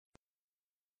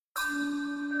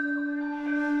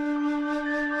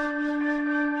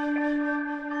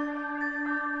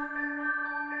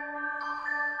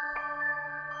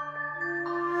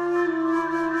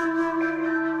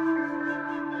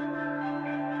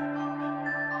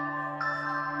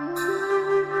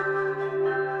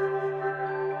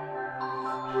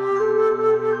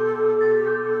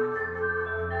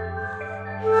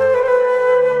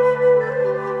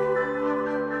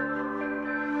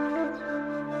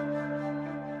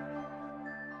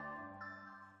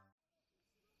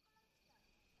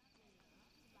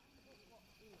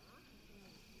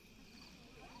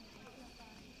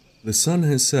The sun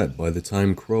has set by the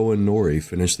time Crow and Nori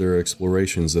finish their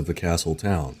explorations of the castle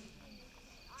town.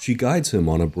 She guides him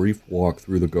on a brief walk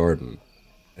through the garden,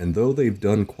 and though they've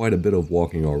done quite a bit of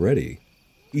walking already,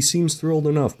 he seems thrilled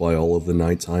enough by all of the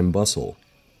nighttime bustle.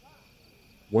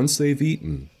 Once they've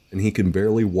eaten, and he can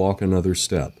barely walk another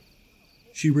step,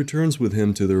 she returns with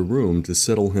him to their room to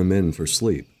settle him in for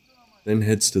sleep, then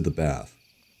heads to the bath.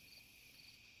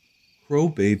 Crow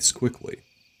bathes quickly.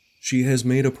 She has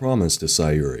made a promise to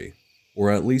Sayuri, or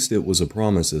at least it was a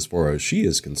promise as far as she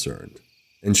is concerned,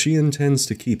 and she intends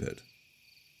to keep it.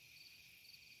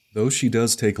 Though she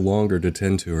does take longer to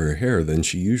tend to her hair than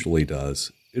she usually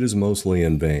does, it is mostly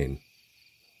in vain.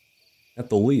 At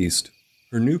the least,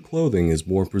 her new clothing is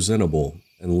more presentable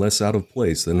and less out of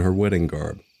place than her wedding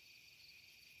garb.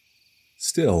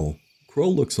 Still, Crow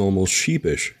looks almost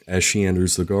sheepish as she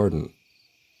enters the garden.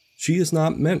 She is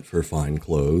not meant for fine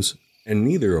clothes, and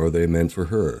neither are they meant for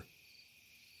her.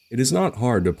 It is not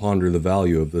hard to ponder the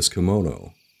value of this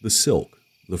kimono, the silk,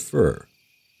 the fur,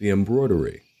 the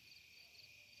embroidery.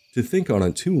 To think on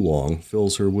it too long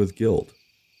fills her with guilt,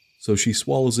 so she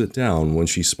swallows it down when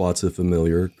she spots a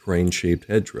familiar crane-shaped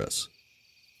headdress.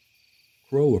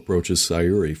 Crow approaches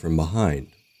Sayuri from behind,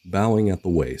 bowing at the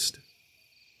waist.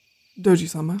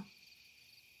 Doji-sama,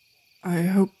 I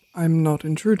hope I'm not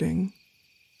intruding.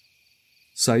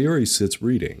 Sayuri sits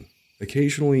reading,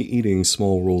 occasionally eating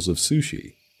small rolls of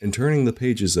sushi and turning the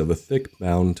pages of a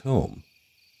thick-bound tome,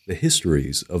 The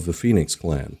Histories of the Phoenix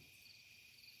Clan.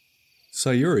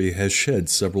 Sayuri has shed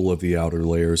several of the outer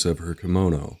layers of her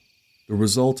kimono. The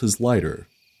result is lighter,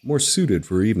 more suited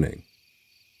for evening.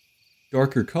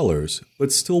 Darker colors,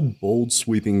 but still bold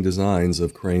sweeping designs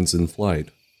of cranes in flight.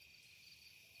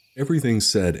 Everything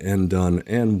said and done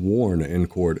and worn in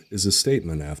court is a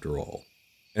statement after all,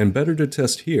 and better to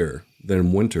test here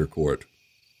than winter court.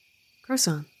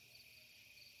 Croissant.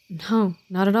 No,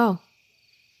 not at all.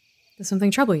 Does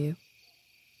something trouble you?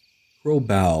 Crow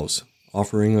bows,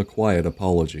 offering a quiet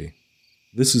apology.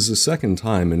 This is the second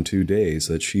time in 2 days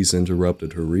that she's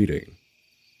interrupted her reading.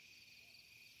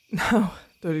 No,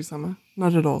 Doji-sama,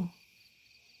 not at all.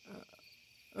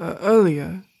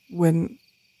 Earlier, when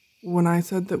I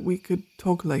said that we could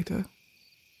talk later.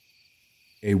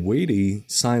 A weighty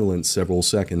silence several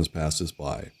seconds passes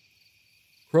by.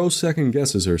 Crow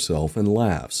second-guesses herself and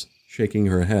laughs, shaking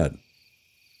her head.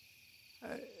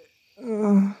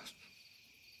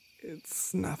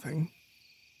 It's nothing.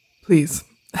 Please,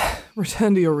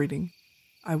 return to your reading.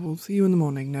 I will see you in the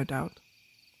morning, no doubt.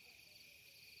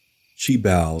 She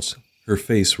bows, her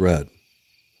face red.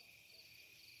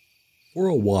 For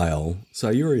a while,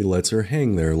 Sayuri lets her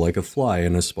hang there like a fly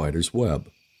in a spider's web,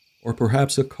 or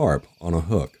perhaps a carp on a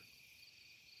hook.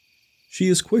 She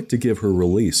is quick to give her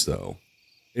release, though.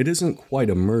 It isn't quite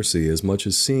a mercy as much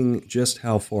as seeing just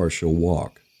how far she'll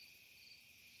walk.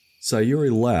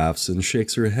 Sayuri laughs and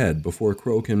shakes her head before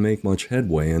Crow can make much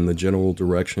headway in the general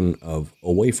direction of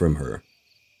away from her.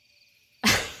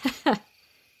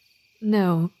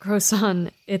 No,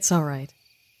 Croissant, it's all right.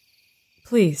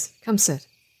 Please, come sit.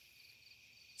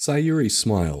 Sayuri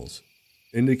smiles,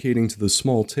 indicating to the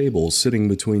small table sitting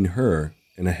between her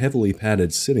and a heavily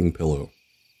padded sitting pillow.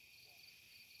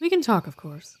 We can talk, of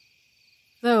course.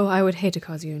 Though I would hate to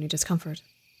cause you any discomfort.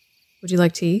 Would you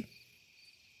like tea?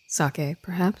 Sake,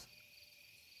 perhaps?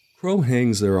 Crow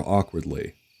hangs there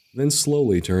awkwardly, then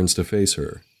slowly turns to face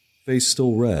her, face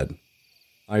still red,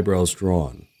 eyebrows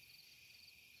drawn.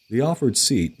 The offered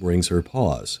seat brings her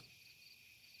pause.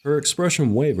 Her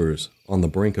expression wavers on the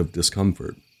brink of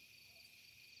discomfort.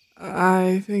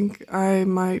 I think I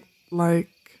might like,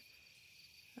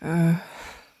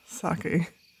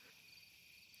 sake.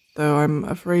 Though I'm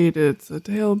afraid it's a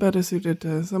tale better suited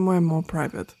to somewhere more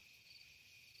private.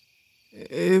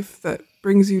 If that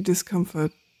brings you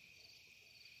discomfort.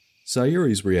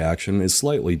 Sayuri's reaction is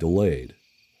slightly delayed,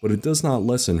 but it does not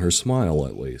lessen her smile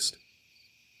at least.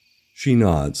 She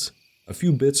nods, a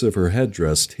few bits of her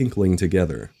headdress tinkling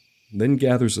together, then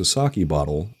gathers a sake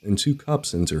bottle and 2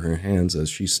 cups into her hands as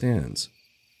she stands.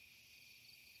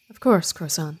 Of course,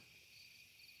 Croissant.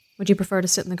 Would you prefer to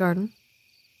sit in the garden?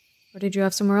 Or did you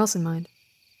have somewhere else in mind?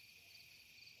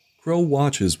 Crow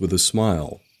watches with a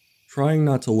smile, trying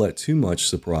not to let too much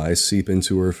surprise seep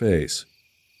into her face.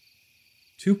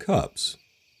 2 cups.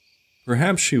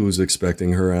 Perhaps she was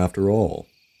expecting her after all.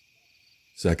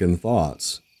 Second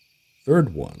thoughts.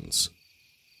 Third ones.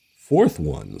 Fourth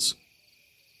ones.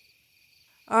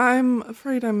 I'm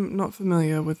afraid I'm not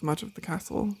familiar with much of the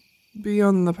castle,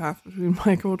 beyond the path between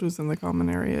my quarters and the common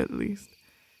area at least.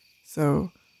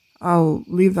 So I'll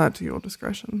leave that to your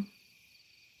discretion.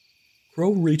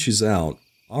 Crow reaches out,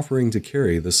 offering to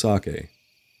carry the sake.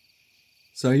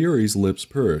 Sayuri's lips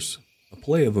purse, a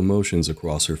play of emotions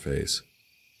across her face.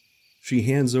 She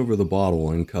hands over the bottle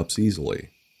and cups easily,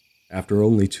 after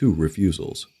only 2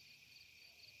 refusals.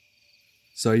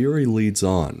 Sayuri leads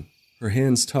on, her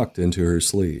hands tucked into her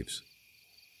sleeves.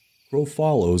 Crow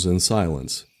follows in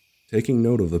silence, taking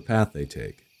note of the path they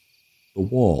take. The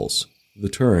walls, the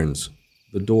turns,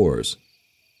 the doors.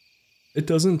 It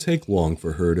doesn't take long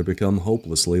for her to become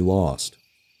hopelessly lost.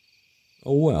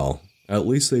 Oh well, at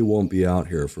least they won't be out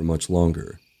here for much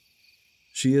longer.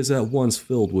 She is at once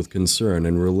filled with concern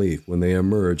and relief when they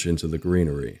emerge into the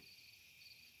greenery.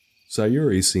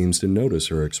 Sayuri seems to notice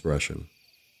her expression.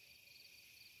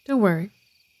 Don't worry.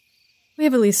 We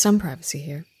have at least some privacy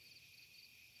here.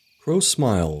 Crow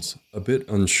smiles, a bit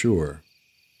unsure.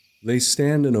 They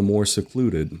stand in a more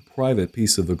secluded, private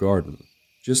piece of the garden,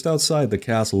 just outside the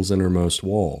castle's innermost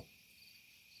wall.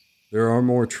 There are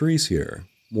more trees here,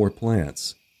 more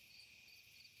plants.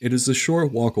 It is a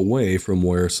short walk away from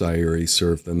where Sayuri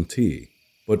served them tea,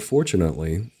 but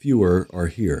fortunately, fewer are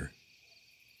here.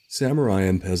 Samurai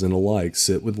and peasant alike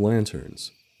sit with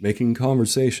lanterns, making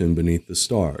conversation beneath the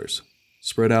stars,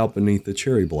 spread out beneath the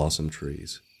cherry blossom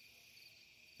trees.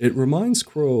 It reminds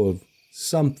Crow of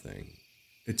something.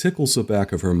 It tickles the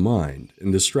back of her mind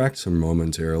and distracts her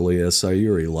momentarily as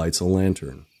Sayuri lights a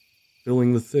lantern,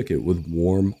 filling the thicket with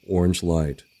warm orange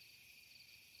light.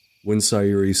 When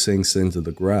Sayuri sinks into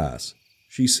the grass,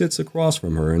 she sits across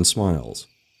from her and smiles.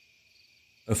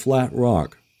 A flat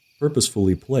rock,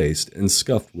 purposefully placed and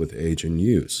scuffed with age and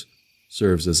use,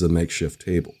 serves as a makeshift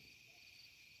table.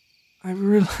 I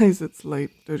realize it's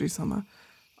late, Doji-sama.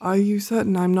 Are you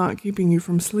certain I'm not keeping you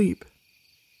from sleep?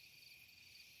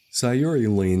 Sayuri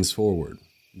leans forward,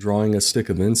 drawing a stick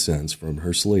of incense from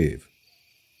her sleeve.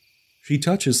 She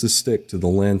touches the stick to the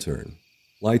lantern,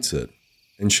 lights it,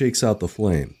 and shakes out the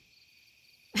flame.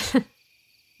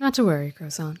 Not to worry,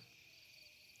 Crow-san.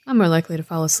 I'm more likely to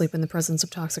fall asleep in the presence of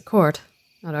toxic court,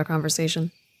 not our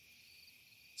conversation.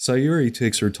 Sayuri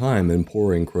takes her time in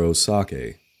pouring Crow's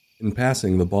sake, and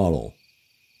passing the bottle.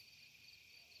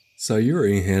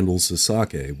 Sayuri handles the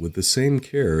sake with the same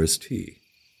care as tea.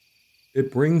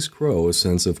 It brings Crow a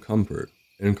sense of comfort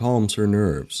and calms her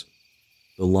nerves.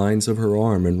 The lines of her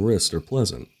arm and wrist are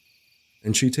pleasant,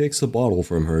 and she takes the bottle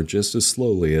from her just as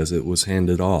slowly as it was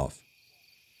handed off.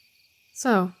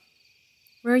 So,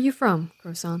 where are you from,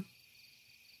 Crow-san?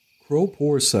 Crow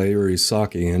pours Sayuri's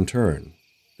sake in turn,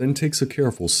 then takes a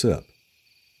careful sip.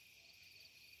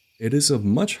 It is of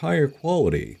much higher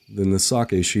quality than the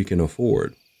sake she can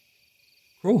afford.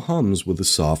 Crow hums with a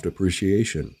soft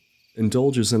appreciation,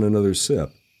 indulges in another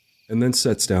sip, and then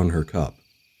sets down her cup.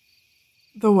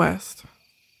 The West.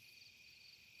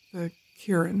 The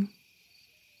Kirin.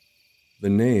 The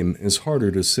name is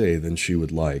harder to say than she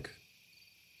would like.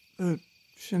 The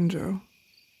Shinjo.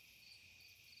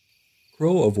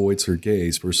 Crow avoids her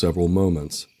gaze for several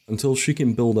moments, until she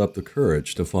can build up the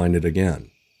courage to find it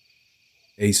again.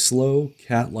 A slow,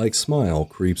 cat-like smile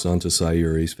creeps onto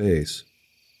Sayuri's face.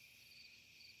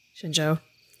 Shinjo.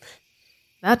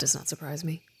 That does not surprise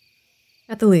me.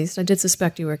 At the least, I did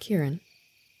suspect you were Kirin.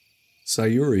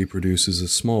 Sayuri produces a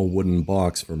small wooden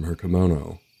box from her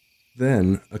kimono,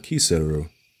 then a kiseru.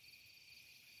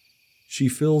 She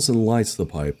fills and lights the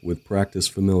pipe with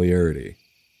practiced familiarity.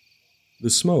 The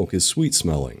smoke is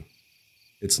sweet-smelling.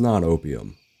 It's not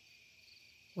opium.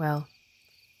 Well,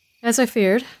 as I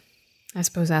feared, I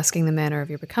suppose asking the manner of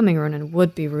your becoming Ronin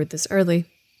would be rude this early.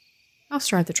 I'll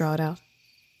strive to draw it out.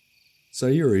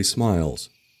 Sayuri smiles.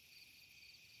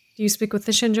 Do you speak with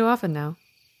the Shinjo often now?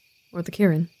 Or the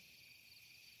Kirin?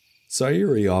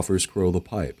 Sayuri offers Crow the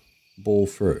pipe, bowl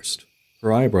first,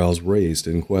 her eyebrows raised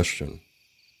in question,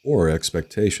 or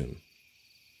expectation.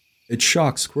 It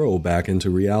shocks Crow back into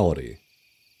reality.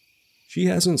 She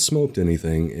hasn't smoked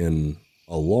anything in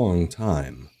a long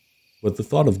time, but the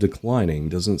thought of declining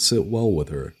doesn't sit well with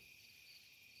her.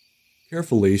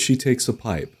 Carefully, she takes a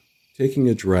pipe, taking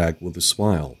a drag with a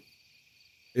smile.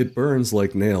 It burns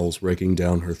like nails raking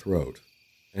down her throat,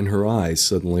 and her eyes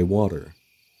suddenly water.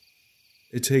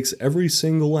 It takes every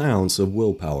single ounce of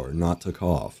willpower not to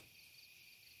cough.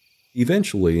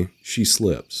 Eventually, she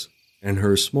slips, and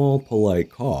her small, polite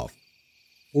cough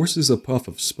forces a puff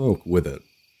of smoke with it.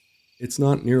 It's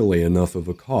not nearly enough of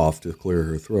a cough to clear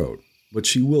her throat, but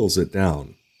she wills it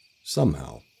down,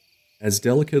 somehow. As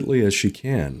delicately as she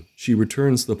can, she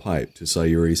returns the pipe to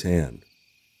Sayuri's hand.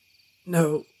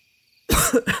 No.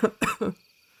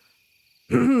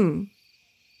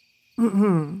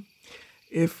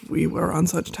 If we were on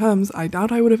such terms, I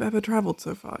doubt I would have ever traveled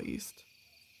so far east.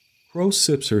 Crow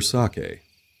sips her sake.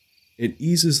 It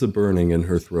eases the burning in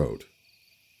her throat.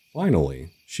 Finally,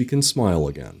 she can smile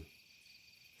again.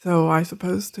 So I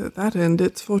suppose to that end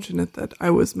it's fortunate that I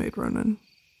was made Ronin.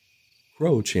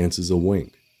 Crow chances a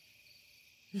wink.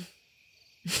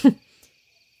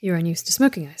 You're unused to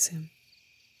smoking, I assume.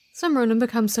 Some Ronin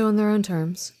become so on their own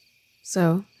terms.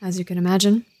 So, as you can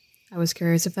imagine, I was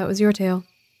curious if that was your tale.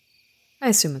 I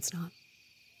assume it's not.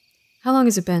 How long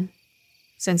has it been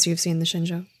since you've seen the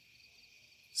Shinjo?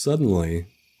 Suddenly,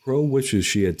 Crow wishes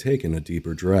she had taken a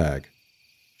deeper drag.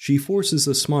 She forces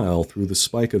a smile through the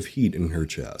spike of heat in her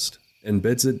chest and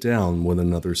beds it down with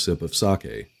another sip of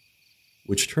sake,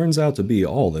 which turns out to be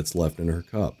all that's left in her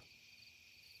cup.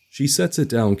 She sets it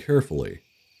down carefully,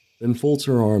 then folds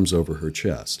her arms over her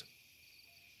chest.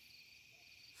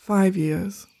 5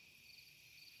 years.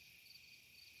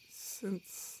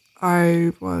 Since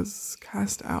I was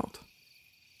cast out.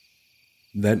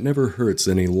 That never hurts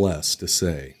any less to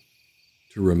say,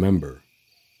 to remember.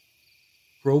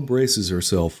 Crow braces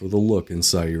herself for the look in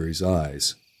Sayuri's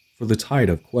eyes, for the tide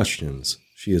of questions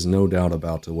she is no doubt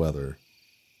about to weather.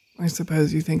 I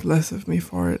suppose you think less of me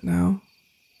for it now.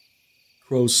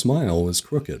 Crow's smile is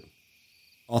crooked,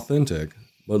 authentic,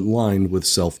 but lined with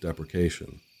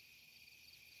self-deprecation.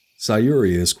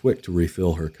 Sayuri is quick to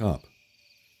refill her cup.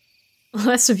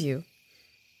 Less of you?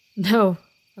 No,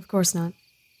 of course not.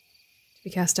 To be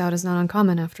cast out is not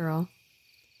uncommon, after all.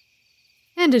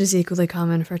 And it is equally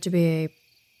common for it to be a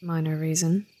minor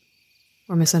reason,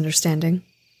 or misunderstanding.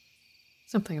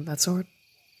 Something of that sort.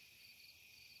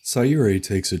 Sayuri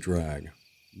takes a drag,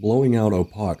 blowing out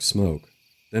opaque smoke,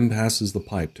 then passes the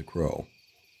pipe to Crow.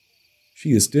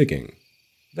 She is digging.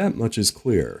 That much is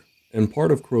clear, and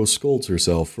part of Crow scolds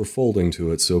herself for folding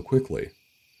to it so quickly.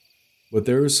 But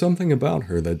there is something about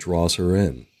her that draws her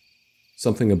in,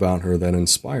 something about her that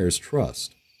inspires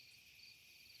trust.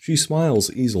 She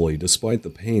smiles easily despite the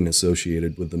pain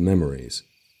associated with the memories,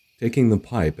 taking the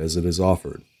pipe as it is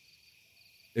offered.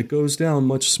 It goes down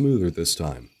much smoother this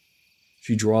time.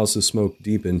 She draws the smoke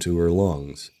deep into her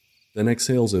lungs, then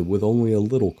exhales it with only a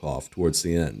little cough towards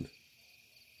the end.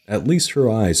 At least her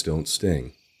eyes don't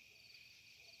sting.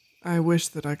 I wish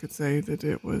that I could say that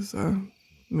it was a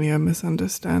mere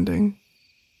misunderstanding.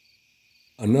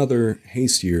 Another,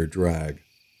 hastier drag.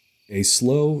 A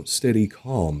slow, steady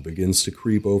calm begins to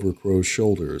creep over Crow's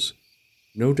shoulders,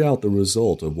 no doubt the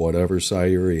result of whatever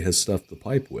Sayuri has stuffed the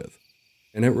pipe with,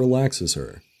 and it relaxes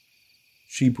her.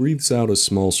 She breathes out a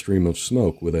small stream of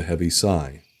smoke with a heavy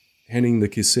sigh, handing the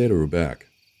kiseru back.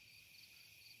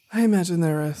 I imagine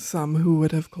there are some who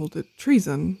would have called it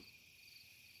treason.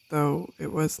 Though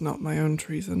it was not my own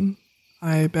treason.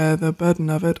 I bear the burden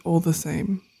of it all the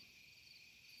same.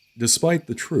 Despite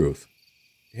the truth,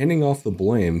 handing off the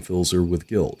blame fills her with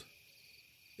guilt.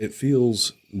 It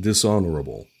feels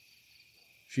dishonorable.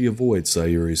 She avoids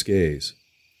Sayuri's gaze.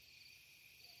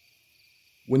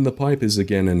 When the pipe is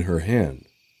again in her hand,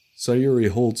 Sayuri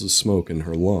holds the smoke in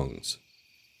her lungs.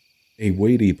 A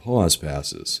weighty pause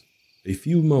passes, a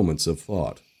few moments of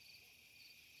thought.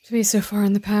 To be so far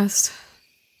in the past.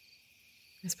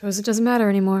 I suppose it doesn't matter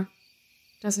anymore,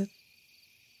 does it?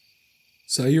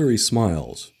 Sayuri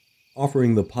smiles,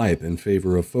 offering the pipe in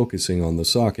favor of focusing on the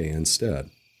sake instead.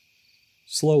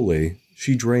 Slowly,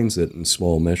 she drains it in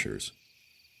small measures.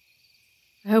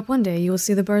 I hope one day you will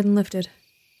see the burden lifted.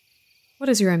 What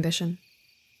is your ambition?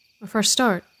 A fresh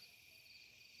start?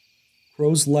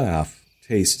 Crow's laugh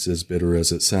tastes as bitter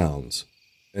as it sounds,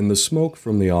 and the smoke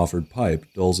from the offered pipe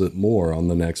dulls it more on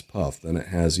the next puff than it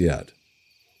has yet.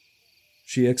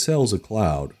 She exhales a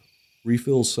cloud,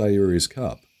 refills Sayuri's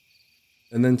cup,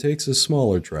 and then takes a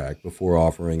smaller drag before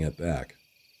offering it back.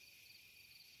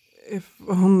 If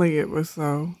only it were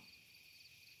so.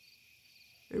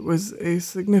 It was a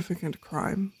significant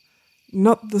crime,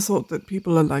 not the sort that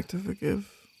people are like to forgive.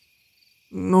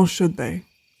 Nor should they.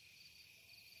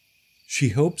 She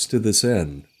hopes to this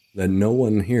end that no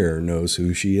one here knows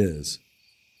who she is.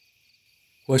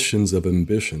 Questions of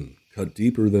ambition cut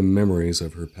deeper than memories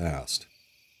of her past.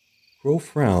 Crow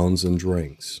frowns and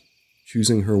drinks,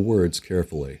 choosing her words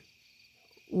carefully.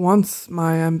 Once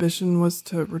my ambition was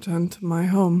to return to my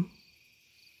home,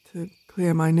 to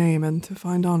clear my name and to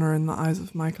find honor in the eyes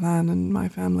of my clan and my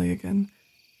family again.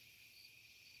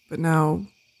 But now,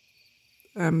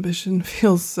 ambition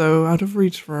feels so out of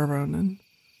reach for a Ronin.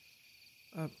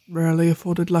 A rarely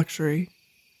afforded luxury.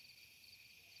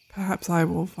 Perhaps I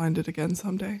will find it again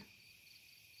someday.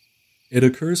 It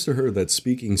occurs to her that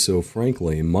speaking so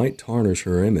frankly might tarnish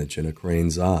her image in a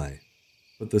crane's eye,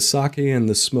 but the sake and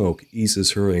the smoke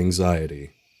eases her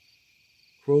anxiety.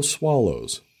 Crow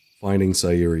swallows, finding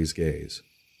Sayuri's gaze.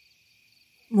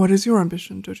 What is your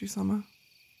ambition, Doji-sama?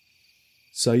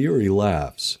 Sayuri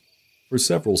laughs. For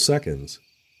several seconds,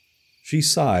 She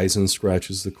sighs and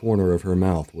scratches the corner of her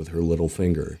mouth with her little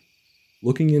finger,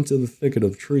 looking into the thicket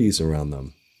of trees around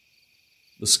them.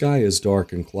 The sky is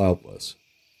dark and cloudless,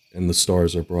 and the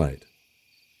stars are bright.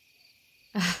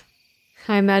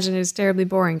 I imagine it is terribly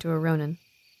boring to a Ronin.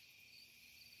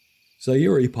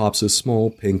 Sayuri pops a small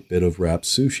pink bit of wrapped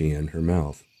sushi in her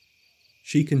mouth.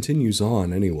 She continues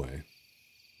on anyway.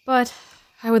 But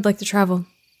I would like to travel.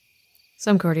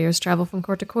 Some courtiers travel from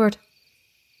court to court.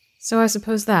 So I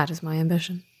suppose that is my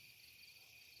ambition.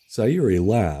 Sayuri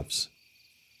laughs.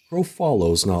 Crow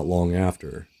follows not long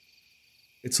after.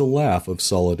 It's a laugh of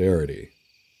solidarity.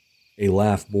 A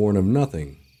laugh born of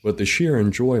nothing but the sheer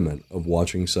enjoyment of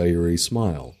watching Sayuri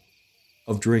smile,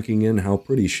 of drinking in how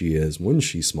pretty she is when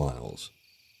she smiles,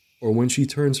 or when she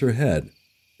turns her head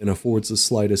and affords the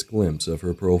slightest glimpse of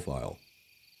her profile.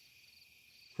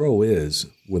 Crow is,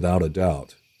 without a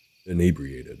doubt,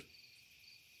 inebriated.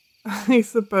 I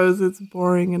suppose it's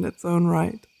boring in its own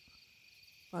right.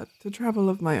 But to travel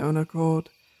of my own accord,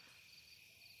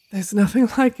 there's nothing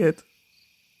like it.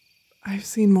 I've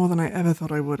seen more than I ever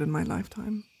thought I would in my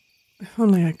lifetime. If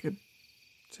only I could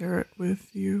share it with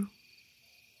you.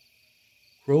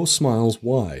 Crow smiles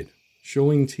wide,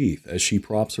 showing teeth as she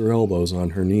props her elbows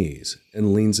on her knees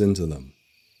and leans into them.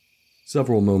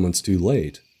 Several moments too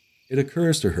late, it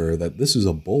occurs to her that this is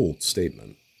a bold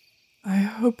statement. I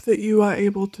hope that you are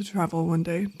able to travel one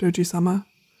day, Doji-sama.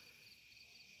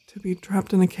 To be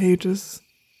trapped in a cage is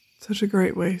such a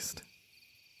great waste.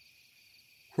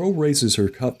 Crow raises her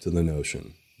cup to the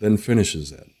notion, then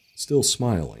finishes it, still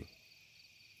smiling.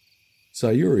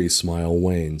 Sayuri's smile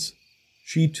wanes.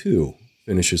 She, too,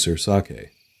 finishes her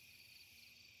sake.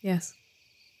 Yes.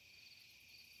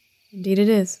 Indeed it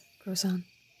is, Crow-san.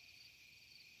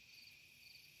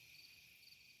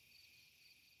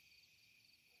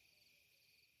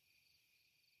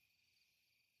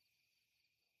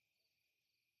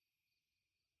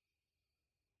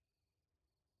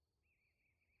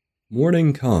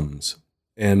 Morning comes,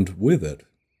 and with it,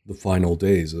 the final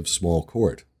days of small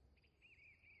court.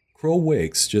 Crow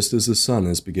wakes just as the sun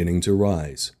is beginning to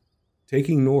rise,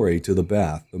 taking Nori to the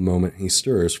bath the moment he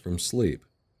stirs from sleep.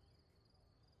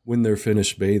 When they're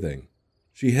finished bathing,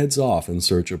 she heads off in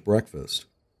search of breakfast,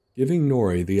 giving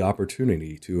Nori the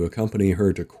opportunity to accompany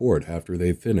her to court after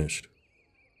they've finished.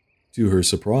 To her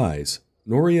surprise,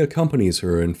 Nori accompanies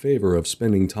her in favor of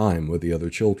spending time with the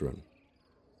other children.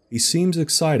 He seems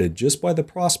excited just by the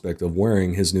prospect of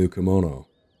wearing his new kimono.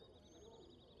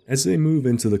 As they move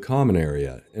into the common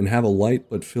area and have a light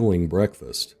but filling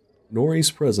breakfast,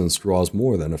 Nori's presence draws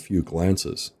more than a few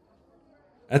glances.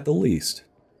 At the least,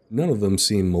 none of them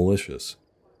seem malicious.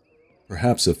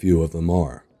 Perhaps a few of them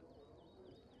are.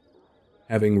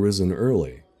 Having risen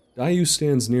early, Daiyu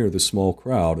stands near the small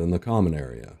crowd in the common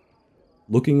area,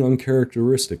 looking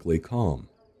uncharacteristically calm.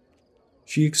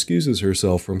 She excuses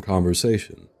herself from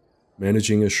conversation,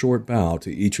 managing a short bow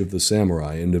to each of the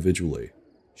samurai individually.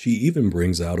 She even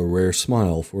brings out a rare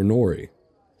smile for Nori.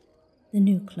 The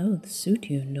new clothes suit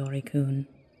you, Nori-kun.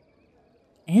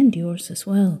 And yours as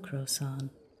well,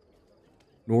 Crow-san.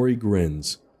 Nori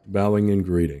grins, bowing in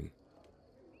greeting.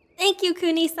 Thank you,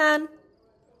 Kuni-san.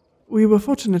 We were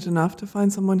fortunate enough to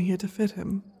find someone here to fit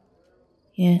him.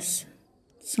 Yes,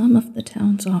 some of the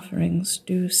town's offerings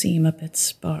do seem a bit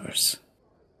sparse.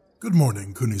 Good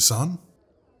morning, Kuni-san.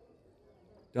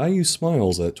 Daiyu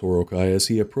smiles at Torokai as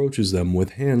he approaches them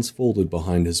with hands folded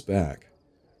behind his back.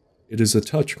 It is a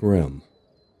touch grim.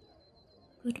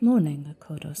 Good morning,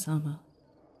 Akodo-sama.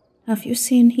 Have you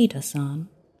seen Hida-san?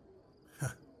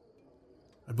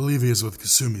 I believe he is with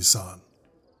Kasumi-san.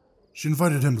 She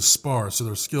invited him to spar so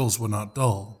their skills would not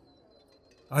dull.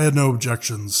 I had no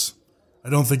objections. I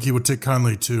don't think he would take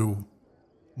kindly to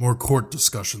more court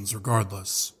discussions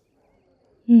regardless.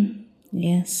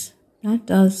 Yes, that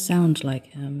does sound like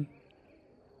him.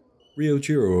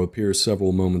 Ryojiro appears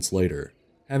several moments later,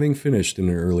 having finished an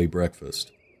early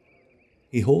breakfast.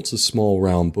 He holds a small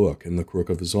round book in the crook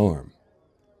of his arm.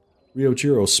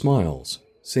 Ryojiro smiles,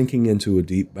 sinking into a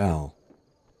deep bow.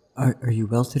 Are you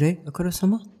well today,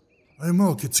 Akodo-sama? I am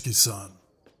well, Kitsuki-san.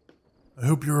 I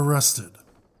hope you're rested.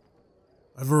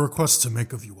 I have a request to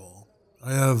make of you all.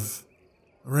 I have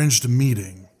arranged a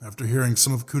meeting after hearing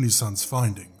some of Kuni-san's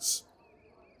findings.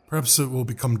 Perhaps it will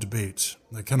become debate.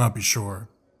 I cannot be sure.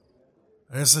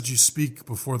 I ask that you speak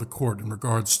before the court in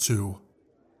regards to...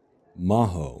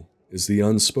 Maho is the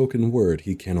unspoken word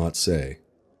he cannot say.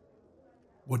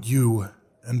 What you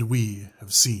and we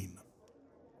have seen.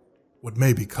 What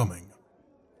may be coming.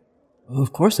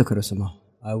 Of course, Akodo-sama.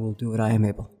 I will do what I am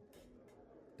able.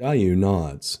 Daiyu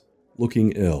nods,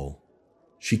 looking ill.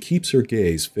 She keeps her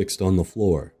gaze fixed on the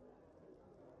floor.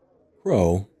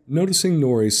 Crow, noticing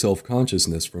Nori's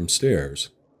self-consciousness from stairs,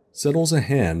 settles a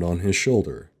hand on his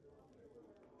shoulder.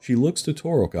 She looks to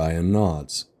Torokai and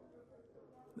nods.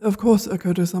 Of course,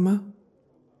 Akoto-sama.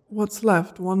 What's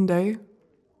left? 1 day?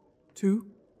 2?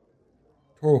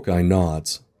 Torokai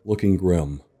nods, looking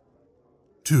grim.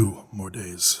 2 more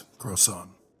days, Crow-san.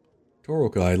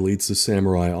 Torokai leads the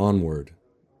samurai onward,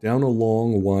 down a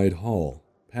long, wide hall,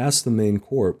 past the main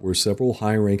court where several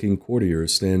high-ranking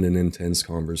courtiers stand in intense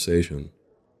conversation.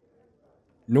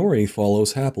 Nori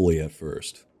follows happily at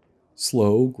first.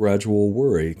 Slow, gradual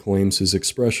worry claims his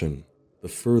expression the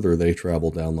further they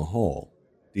travel down the hall,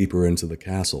 deeper into the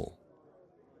castle.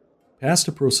 Past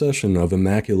a procession of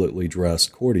immaculately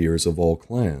dressed courtiers of all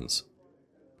clans,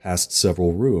 past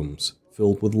several rooms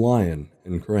filled with lion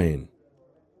and crane.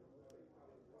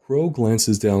 Crow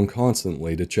glances down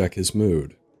constantly to check his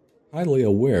mood, highly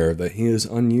aware that he is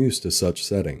unused to such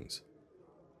settings.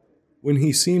 When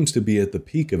he seems to be at the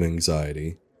peak of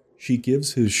anxiety, she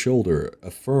gives his shoulder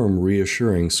a firm,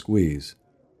 reassuring squeeze.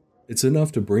 It's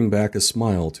enough to bring back a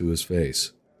smile to his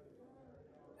face.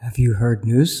 Have you heard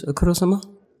news, Akoto-sama?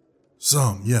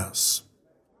 Some, yes.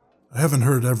 I haven't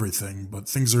heard everything, but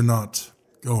things are not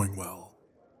going well.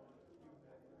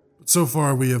 But so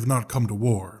far we have not come to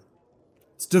war.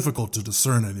 It's difficult to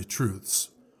discern any truths,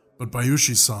 but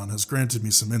Bayushi-san has granted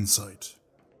me some insight.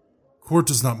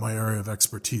 Court is not my area of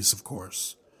expertise, of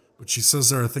course, but she says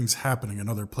there are things happening in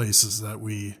other places that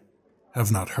we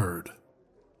have not heard.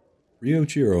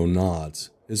 Ryojiro nods,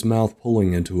 his mouth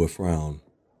pulling into a frown.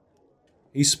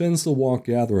 He spends the walk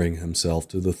gathering himself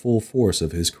to the full force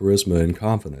of his charisma and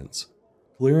confidence,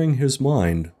 clearing his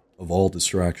mind of all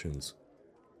distractions.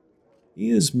 He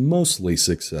is mostly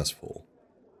successful.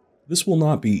 This will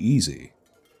not be easy,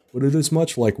 but it is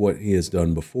much like what he has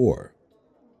done before.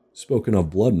 Spoken of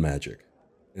blood magic,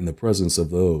 in the presence of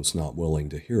those not willing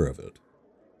to hear of it.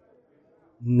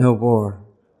 No war,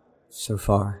 so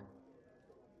far.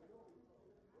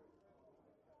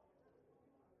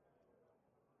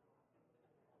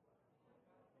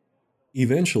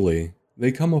 Eventually,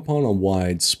 they come upon a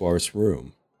wide, sparse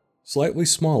room, slightly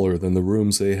smaller than the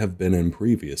rooms they have been in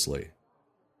previously.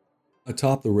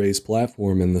 Atop the raised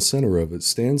platform in the center of it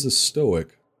stands a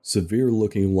stoic,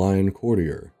 severe-looking lion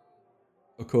courtier,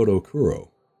 Akoto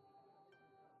Kuro.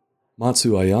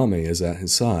 Matsu Ayame is at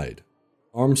his side,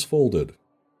 arms folded,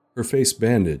 her face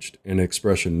bandaged and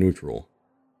expression neutral.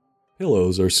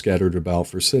 Pillows are scattered about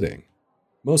for sitting,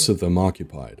 most of them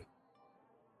occupied.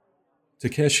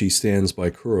 Takeshi stands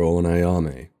by Kuro and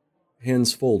Ayame,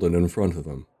 hands folded in front of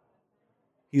him.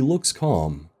 He looks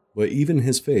calm, but even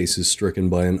his face is stricken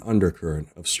by an undercurrent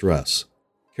of stress,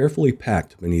 carefully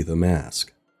packed beneath a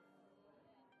mask.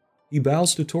 He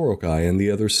bows to Torokai and the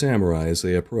other samurai as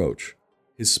they approach,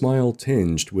 his smile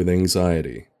tinged with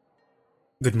anxiety.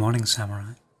 Good morning,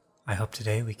 samurai. I hope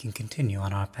today we can continue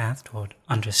on our path toward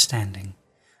understanding.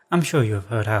 I'm sure you have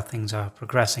heard how things are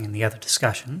progressing in the other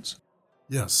discussions.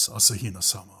 Yes,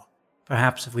 Asahina-sama.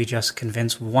 Perhaps if we just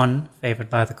convince one favored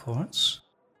by the courts?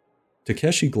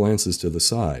 Takeshi glances to the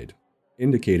side,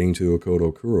 indicating to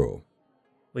Akoto Kuro.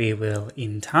 We will,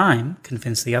 in time,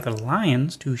 convince the other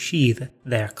lions to sheathe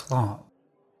their claws.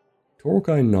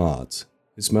 Torokai nods,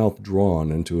 his mouth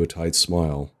drawn into a tight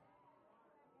smile.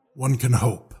 One can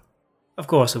hope. Of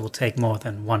course, it will take more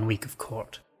than 1 week of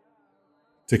court.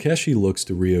 Takeshi looks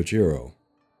to Ryojiro,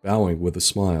 bowing with a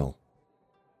smile.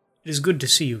 It is good to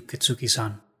see you,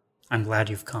 Kitsuki-san. I'm glad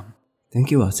you've come.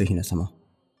 Thank you, Asahina-sama.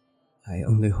 I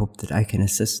only hope that I can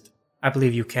assist. I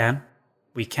believe you can.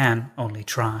 We can only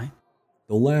try.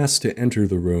 The last to enter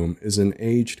the room is an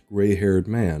aged, gray-haired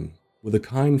man with a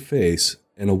kind face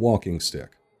and a walking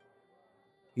stick.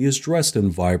 He is dressed in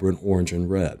vibrant orange and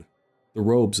red, the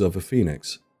robes of a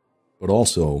phoenix, but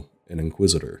also an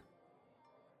inquisitor.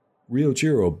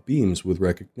 Ryojiro beams with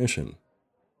recognition.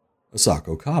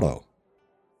 Asako Kato.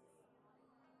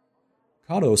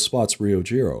 Kato spots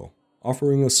Ryojiro,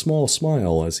 offering a small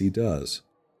smile as he does.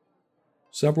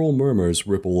 Several murmurs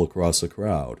ripple across the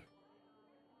crowd.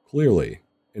 Clearly,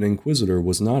 an inquisitor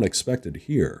was not expected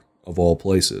here, of all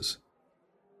places.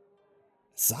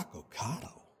 Asako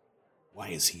Kato? Why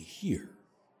is he here?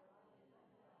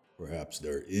 Perhaps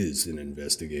there is an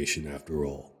investigation after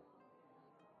all.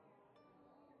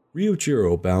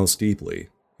 Ryojiro bows deeply,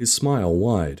 his smile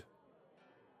wide.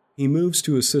 He moves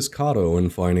to assist Kato in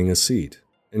finding a seat,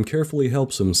 and carefully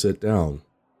helps him sit down.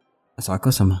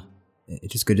 Asako-sama,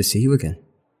 it is good to see you again.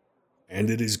 And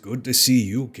it is good to see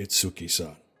you,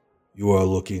 Kitsuki-san. You are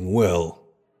looking well.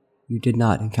 You did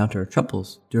not encounter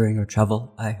troubles during your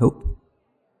travel, I hope?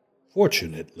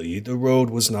 Fortunately, the road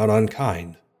was not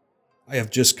unkind. I have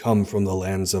just come from the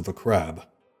lands of the crab,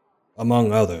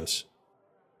 among others.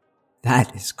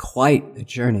 That is quite a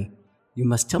journey. You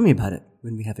must tell me about it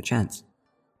when we have a chance.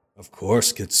 Of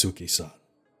course, Kitsuki-san.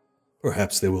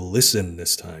 Perhaps they will listen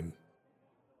this time.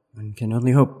 One can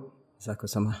only hope,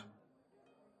 Zako-sama.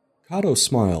 Kato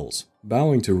smiles,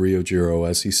 bowing to Ryojiro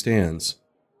as he stands.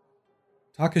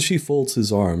 Takashi folds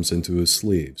his arms into his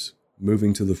sleeves,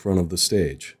 moving to the front of the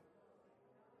stage.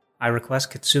 I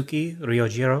request Kitsuki,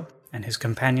 Ryojiro, and his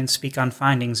companions speak on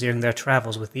findings during their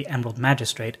travels with the Emerald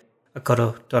Magistrate,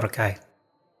 Akodo Dorokai,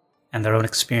 and their own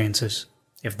experiences,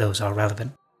 if those are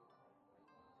relevant.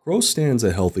 Crow stands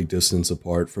a healthy distance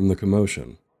apart from the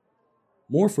commotion,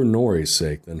 more for Nori's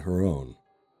sake than her own.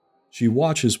 She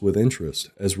watches with interest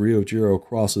as Ryojiro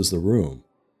crosses the room,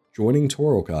 joining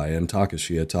Torokai and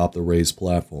Takashi atop the raised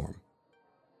platform.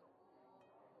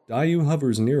 Daiyu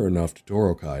hovers near enough to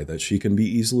Torokai that she can be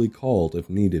easily called if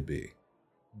needed be,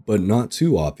 but not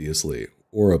too obviously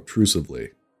or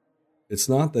obtrusively. It's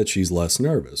not that she's less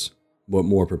nervous, but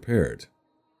more prepared.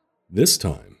 This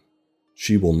time,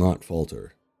 she will not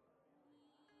falter.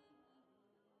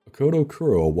 Akodo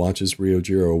Kuro watches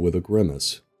Ryojiro with a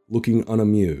grimace, looking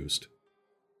unamused.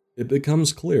 It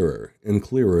becomes clearer and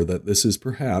clearer that this is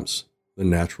perhaps the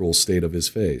natural state of his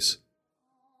face.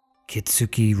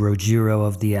 Kitsuki Rojiro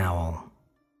of the Owl.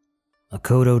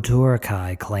 Akodo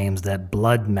Torokai claims that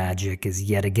blood magic is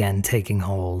yet again taking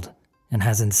hold, and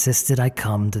has insisted I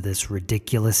come to this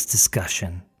ridiculous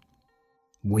discussion.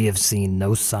 We have seen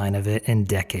no sign of it in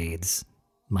decades,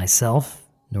 myself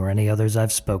nor any others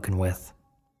I've spoken with.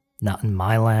 Not in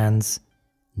my lands,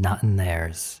 not in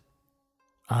theirs.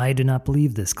 I do not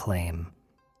believe this claim.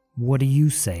 What do you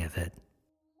say of it?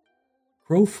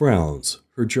 Crow frowns,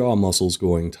 her jaw muscles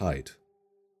going tight.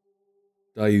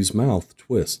 Daiyu's mouth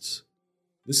twists.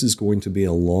 This is going to be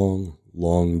a long,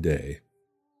 long day.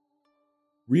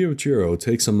 Ryojiro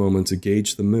takes a moment to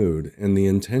gauge the mood and the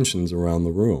intentions around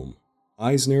the room,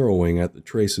 eyes narrowing at the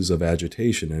traces of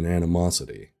agitation and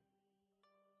animosity.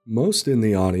 Most in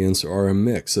the audience are a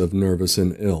mix of nervous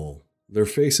and ill, their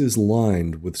faces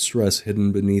lined with stress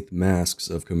hidden beneath masks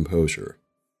of composure.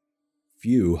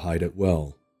 Few hide it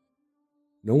well.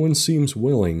 No one seems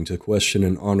willing to question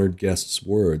an honored guest's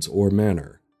words or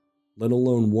manner, let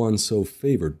alone one so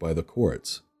favored by the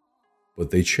courts,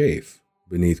 but they chafe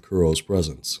beneath Kuro's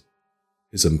presence,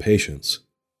 his impatience.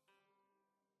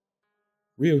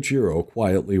 Ryojiro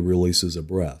quietly releases a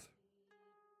breath.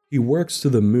 He works to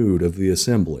the mood of the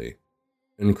assembly,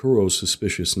 and Kuro's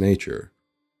suspicious nature,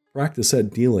 practice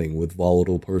at dealing with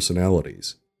volatile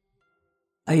personalities.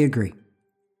 I agree.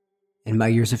 In my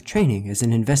years of training as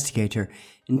an investigator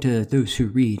into those who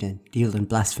read and deal in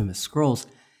blasphemous scrolls,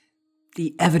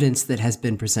 the evidence that has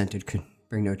been presented could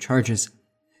bring no charges,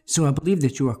 so I believe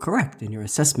that you are correct in your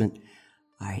assessment.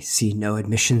 I see no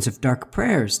admissions of dark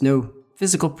prayers, no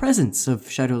physical presence of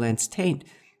Shadowland's taint,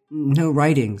 no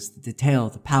writings that detail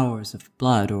the powers of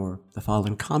blood or the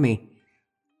fallen kami.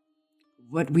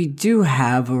 What we do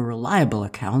have are reliable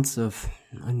accounts of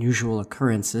unusual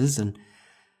occurrences and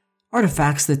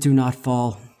artifacts that do not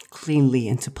fall cleanly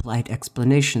into polite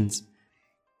explanations.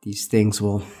 These things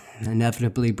will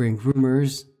inevitably bring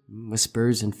rumors,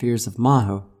 whispers, and fears of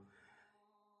Maho.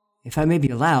 If I may be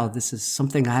allowed, this is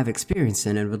something I have experience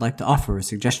in and would like to offer a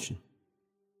suggestion.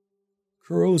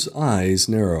 Kuro's eyes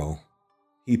narrow.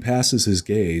 He passes his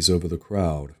gaze over the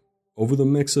crowd, over the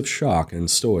mix of shock and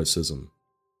stoicism.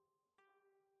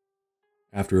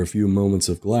 After a few moments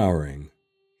of glowering,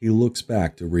 he looks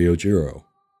back to Ryojiro.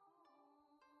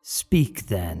 Speak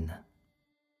then.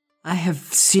 I have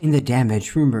seen the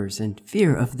damage rumors and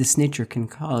fear of this nature can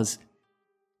cause.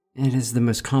 It is the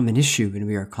most common issue when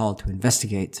we are called to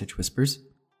investigate such whispers.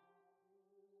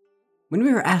 When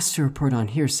we are asked to report on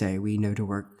hearsay, we know to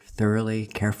work thoroughly,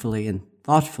 carefully, and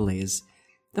thoughtfully, as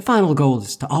the final goal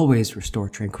is to always restore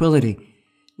tranquility,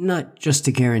 not just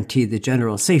to guarantee the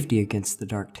general safety against the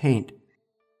dark taint.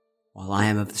 While I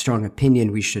am of the strong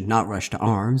opinion we should not rush to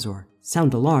arms or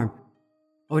sound alarm,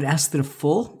 I would ask that a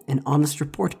full and honest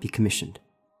report be commissioned,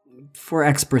 for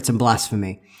experts in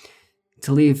blasphemy,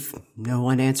 to leave no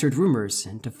unanswered rumors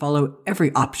and to follow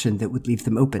every option that would leave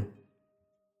them open.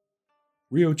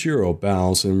 Ryojiro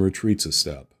bows and retreats a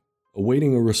step,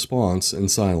 awaiting a response in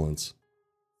silence.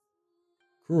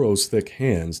 Kuro's thick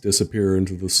hands disappear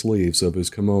into the sleeves of his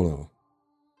kimono.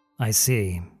 I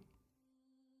see.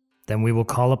 Then we will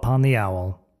call upon the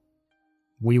owl.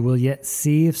 We will yet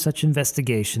see if such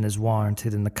investigation is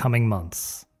warranted in the coming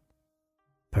months.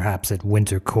 Perhaps at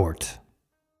Winter Court.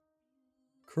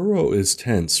 Kuro is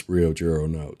tense, Ryojiro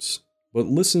notes, but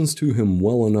listens to him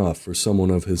well enough for someone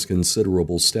of his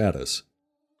considerable status.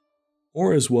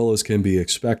 or as well as can be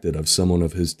expected of someone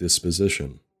of his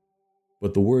disposition.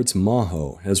 But the words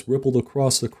Maho has rippled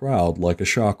across the crowd like a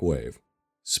shockwave,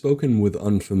 spoken with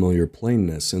unfamiliar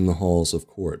plainness in the halls of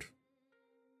court.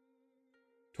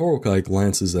 Torokai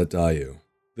glances at Daiyu,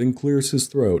 then clears his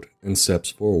throat and steps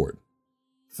forward.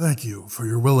 Thank you for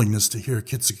your willingness to hear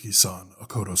Kitsuki-san,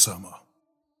 Akodo-sama.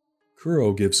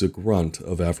 Kuro gives a grunt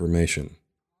of affirmation.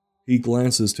 He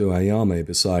glances to Ayame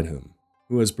beside him,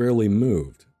 who has barely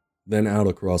moved, then out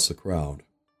across the crowd.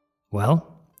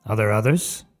 Well, are there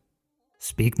others?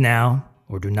 Speak now,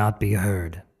 or do not be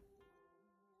heard.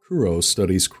 Kuro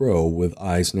studies Crow with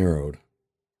eyes narrowed.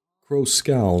 Crow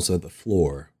scowls at the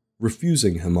floor,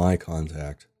 refusing him eye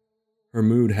contact, her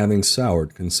mood having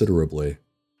soured considerably.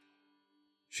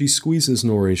 She squeezes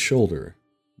Nori's shoulder,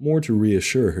 more to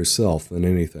reassure herself than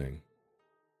anything.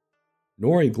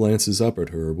 Nori glances up at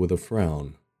her with a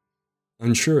frown,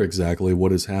 unsure exactly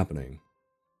what is happening.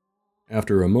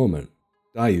 After a moment,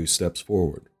 Daiyu steps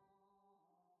forward.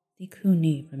 The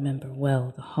Kuni remember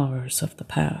well the horrors of the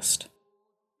past.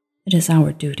 It is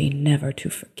our duty never to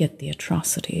forget the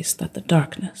atrocities that the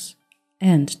darkness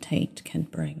and taint can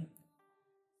bring.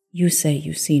 You say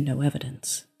you see no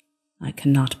evidence. I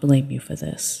cannot blame you for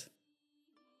this.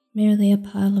 Merely a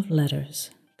pile of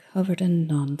letters covered in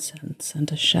nonsense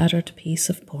and a shattered piece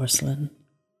of porcelain.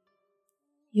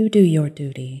 You do your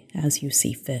duty as you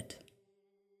see fit.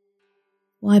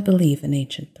 Why believe an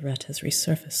ancient threat has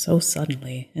resurfaced so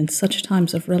suddenly in such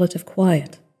times of relative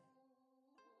quiet?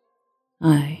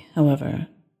 I, however,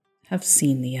 have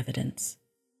seen the evidence,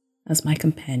 as my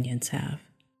companions have.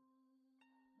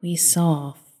 We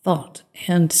saw, fought,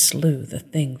 and slew the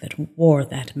thing that wore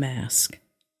that mask,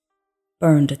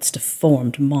 burned its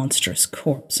deformed, monstrous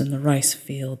corpse in the rice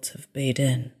fields of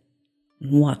Beidin,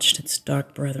 and watched its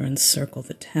dark brethren circle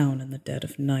the town in the dead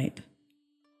of night.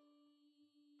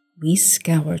 We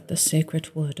scoured the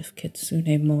sacred wood of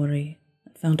Kitsune Mori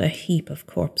and found a heap of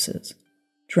corpses,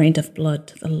 drained of blood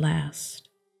to the last.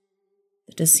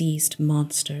 The diseased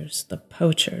monsters, the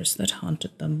poachers that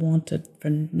haunted them wanted for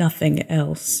nothing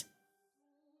else.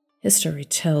 History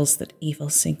tells that evil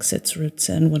sinks its roots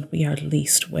in when we are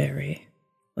least wary,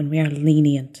 when we are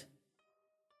lenient,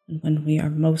 and when we are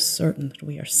most certain that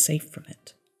we are safe from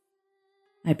it.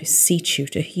 I beseech you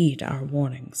to heed our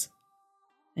warnings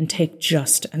and take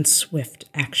just and swift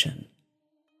action,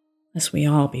 lest we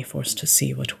all be forced to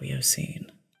see what we have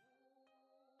seen.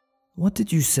 What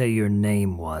did you say your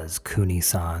name was,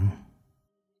 Kuni-san?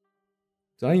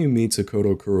 Daiyu meets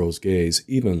Akodo Kuro's gaze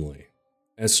evenly,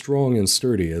 as strong and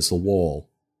sturdy as the wall.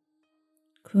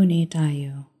 Kuni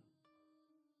Daiyu.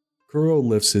 Kuro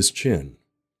lifts his chin,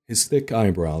 his thick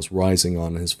eyebrows rising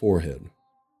on his forehead.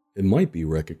 It might be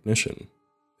recognition.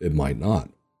 It might not.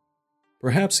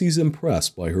 Perhaps he's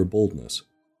impressed by her boldness.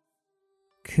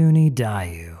 Kuni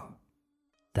Daiyu.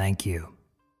 Thank you.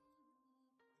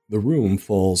 The room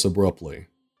falls abruptly,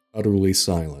 utterly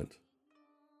silent.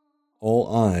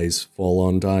 All eyes fall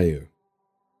on Daiyu.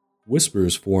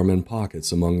 Whispers form in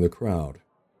pockets among the crowd,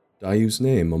 Daiyu's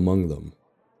name among them.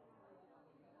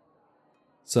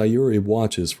 Sayuri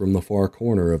watches from the far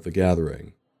corner of the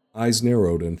gathering, eyes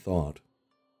narrowed in thought.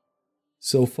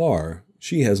 So far,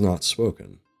 she has not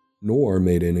spoken, nor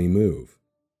made any move.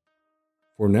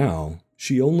 For now,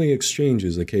 she only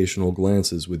exchanges occasional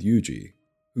glances with Yuji,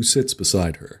 who sits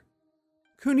beside her.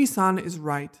 Kuni-san is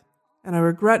right, and I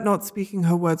regret not speaking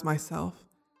her words myself.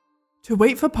 To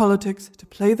wait for politics to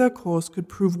play their course could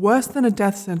prove worse than a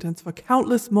death sentence for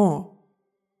countless more.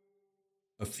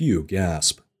 A few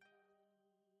gasp.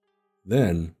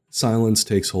 Then, silence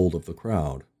takes hold of the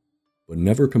crowd, but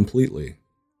never completely.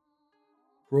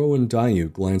 Crow and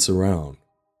Daiyu glance around,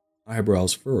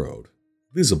 eyebrows furrowed,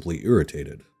 visibly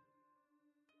irritated.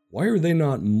 Why are they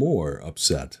not more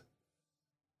upset?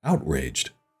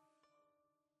 Outraged?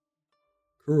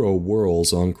 Kuro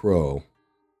whirls on Crow.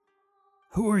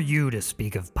 Who are you to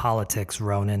speak of politics,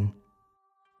 Ronin?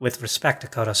 With respect,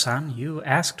 Akodo-san, you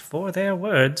asked for their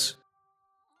words.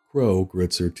 Crow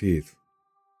grits her teeth.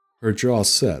 Her jaw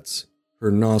sets,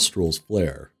 her nostrils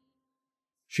flare.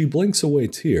 She blinks away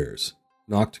tears,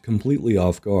 knocked completely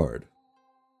off guard.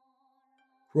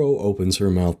 Crow opens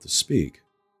her mouth to speak,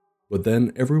 but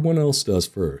then everyone else does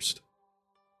first.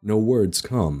 No words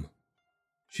come.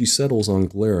 She settles on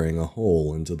glaring a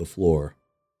hole into the floor.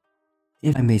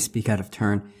 If I may speak out of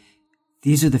turn,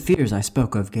 these are the fears I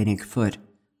spoke of gaining foot.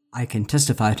 I can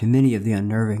testify to many of the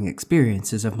unnerving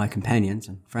experiences of my companions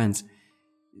and friends.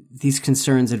 These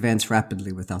concerns advance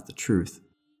rapidly without the truth.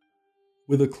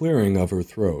 With a clearing of her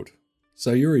throat,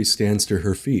 Sayuri stands to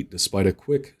her feet despite a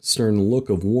quick, stern look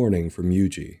of warning from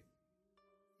Yuji.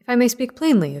 If I may speak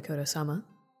plainly, Akoto-sama.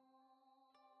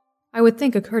 I would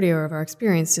think a courtier of our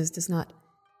experiences does not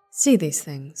see these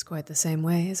things quite the same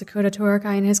way as Akoto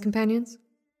Torakai and his companions.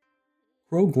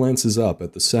 Crow glances up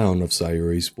at the sound of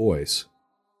Sayuri's voice.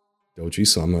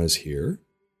 Doji-sama is here?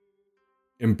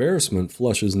 Embarrassment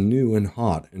flushes new and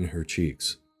hot in her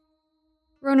cheeks.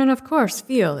 Ronin, of course,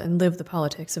 feel and live the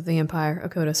politics of the Empire,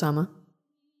 Akoto-sama.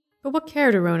 But what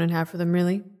care do Ronin have for them,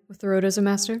 really, with the road as a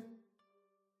master?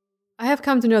 I have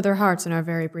come to know their hearts in our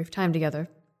very brief time together,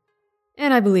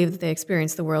 and I believe that they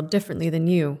experience the world differently than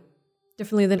you,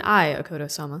 differently than I,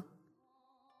 Akoto-sama.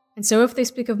 And so if they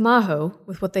speak of Maho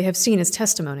with what they have seen as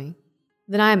testimony,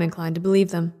 then I am inclined to believe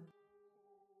them.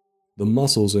 The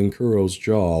muscles in Kuro's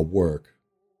jaw work.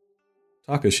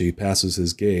 Takashi passes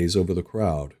his gaze over the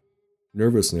crowd,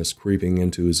 nervousness creeping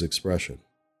into his expression.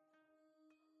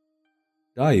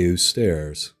 Daiyu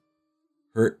stares.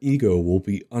 Her ego will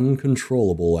be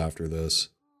uncontrollable after this.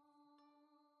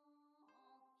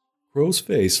 Crow's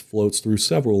face floats through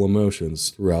several emotions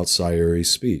throughout Sayuri's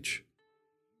speech.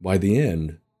 By the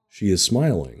end, she is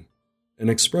smiling, an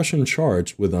expression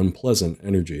charged with unpleasant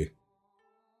energy.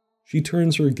 She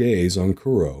turns her gaze on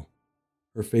Kuro,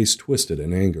 her face twisted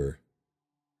in anger.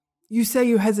 You say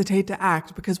you hesitate to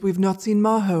act because we've not seen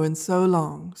Maho in so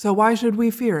long, so why should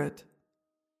we fear it?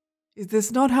 Is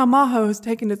this not how Maho has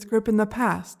taken its grip in the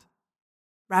past?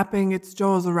 Wrapping its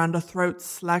jaws around a throat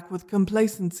slack with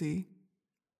complacency.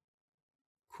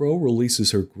 Crow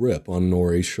releases her grip on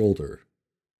Nori's shoulder.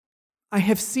 I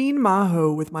have seen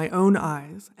Maho with my own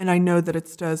eyes, and I know that it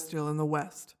stirs still in the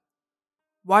west.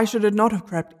 Why should it not have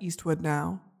crept eastward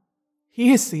now? He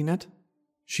has seen it.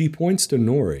 She points to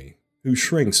Nori, who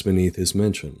shrinks beneath his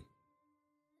mention.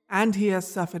 And he has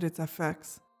suffered its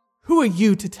effects. Who are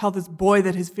you to tell this boy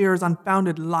that his fear is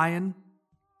unfounded, lion?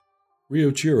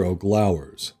 Ryojiro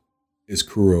glowers. Is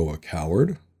Kuro a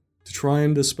coward? To try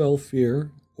and dispel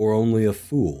fear, or only a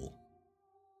fool?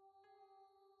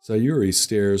 Sayuri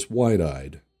stares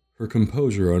wide-eyed, her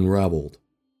composure unraveled.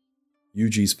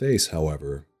 Yuji's face,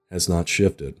 however, has not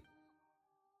shifted.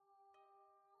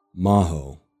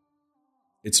 Maho.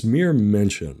 Its mere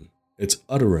mention, its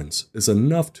utterance, is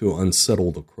enough to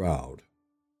unsettle the crowd.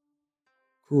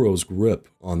 Kuro's grip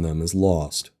on them is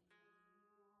lost.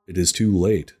 It is too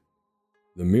late.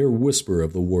 The mere whisper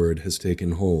of the word has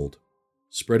taken hold,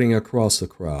 spreading across the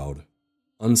crowd,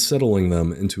 unsettling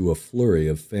them into a flurry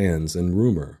of fans and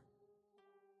rumor.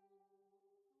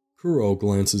 Kuro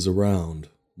glances around,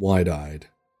 wide-eyed.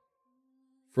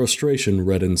 Frustration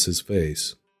reddens his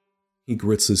face. He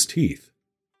grits his teeth,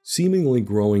 seemingly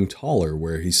growing taller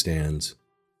where he stands.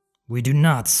 We do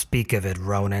not speak of it,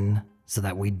 Ronin, so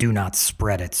that we do not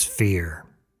spread its fear.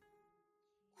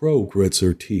 Crow grits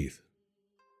her teeth.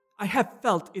 I have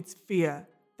felt its fear.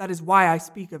 That is why I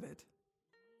speak of it.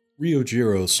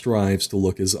 Ryojiro strives to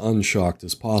look as unshocked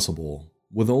as possible,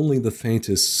 with only the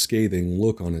faintest scathing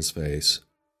look on his face.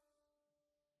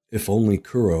 If only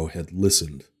Kuro had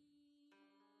listened.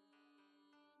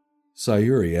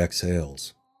 Sayuri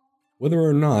exhales. Whether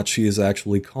or not she is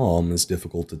actually calm is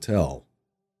difficult to tell,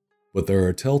 but there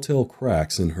are telltale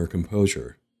cracks in her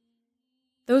composure.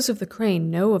 Those of the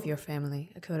Crane know of your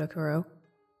family, Akoto Kuro.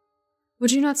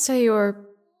 Would you not say your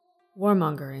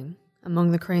warmongering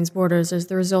among the Crane's borders is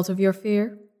the result of your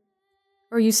fear?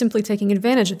 Or are you simply taking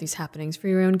advantage of these happenings for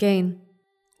your own gain?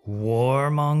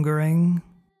 Warmongering?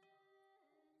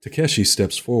 Takeshi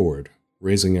steps forward,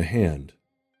 raising a hand.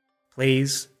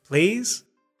 Please, please?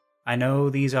 I know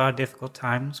these are difficult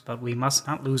times, but we must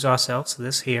not lose ourselves to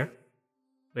this here.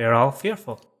 We are all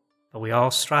fearful, but we all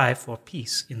strive for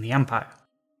peace in the Empire.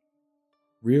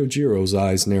 Ryojiro's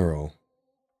eyes narrow.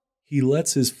 He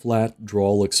lets his flat,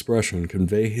 drawl expression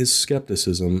convey his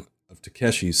skepticism of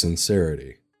Takeshi's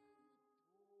sincerity.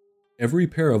 Every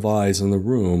pair of eyes in the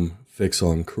room fix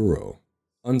on Kuro,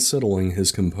 unsettling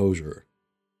his composure.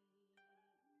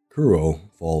 Kuro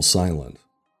falls silent.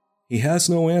 He has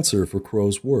no answer for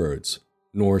Kuro's words,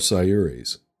 nor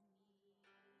Sayuri's.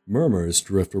 Murmurs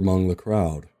drift among the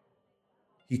crowd.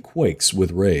 He quakes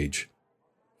with rage.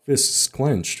 Fists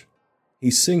clenched, he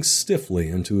sinks stiffly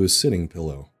into his sitting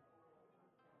pillow.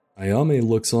 Ayame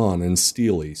looks on in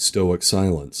steely, stoic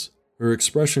silence, her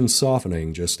expression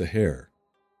softening just a hair.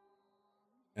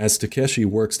 As Takeshi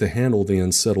works to handle the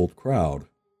unsettled crowd,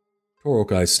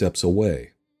 Torokai steps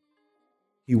away.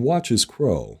 He watches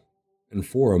Crow, and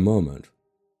for a moment,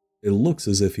 it looks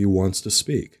as if he wants to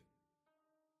speak.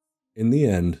 In the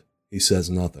end, he says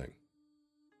nothing.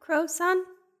 Crow-san?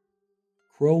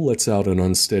 Crow lets out an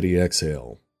unsteady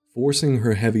exhale, forcing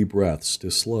her heavy breaths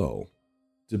to slow,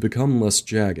 to become less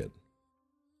jagged.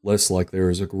 less like there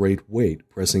is a great weight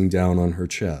pressing down on her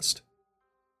chest.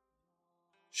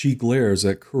 She glares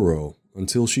at Kuro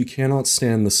until she cannot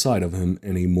stand the sight of him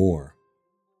any more.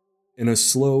 In a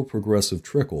slow, progressive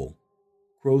trickle,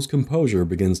 Crow's composure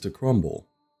begins to crumble.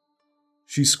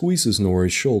 She squeezes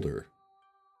Nori's shoulder.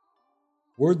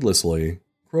 Wordlessly,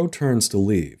 Crow turns to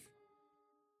leave.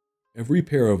 Every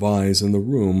pair of eyes in the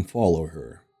room follow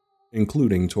her,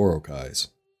 including Torokai's.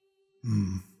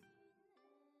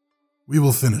 We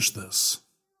will finish this.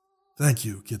 Thank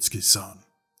you, Kitsuki-san,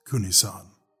 Kuni-san.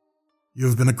 You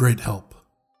have been a great help.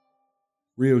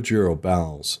 Ryojiro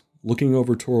bows, looking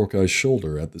over Torokai's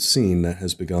shoulder at the scene that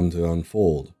has begun to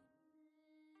unfold.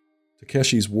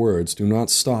 Takeshi's words do not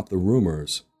stop the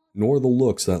rumors, nor the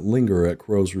looks that linger at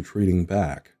Crow's retreating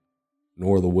back,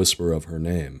 nor the whisper of her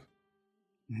name.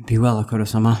 Be well,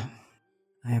 Akoto-sama.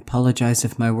 I apologize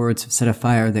if my words have set a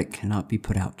fire that cannot be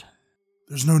put out.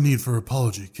 There's no need for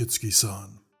apology,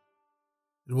 Kitsuki-san.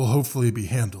 It will hopefully be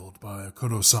handled by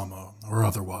Akoto-sama or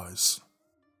otherwise.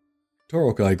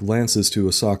 Torokai glances to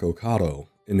Asako Kato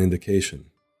in indication.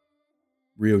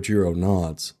 Ryojiro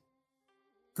nods.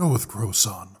 Go with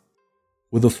Crow-san.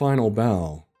 With a final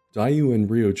bow, Daiyu and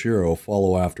Ryojiro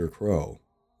follow after Crow,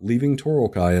 leaving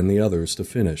Torokai and the others to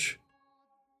finish.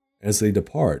 As they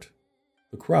depart,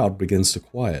 the crowd begins to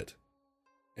quiet,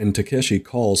 and Takeshi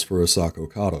calls for Asako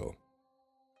Kato.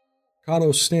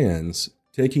 Kato stands,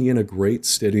 taking in a great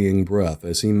steadying breath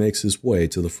as he makes his way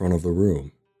to the front of the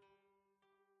room.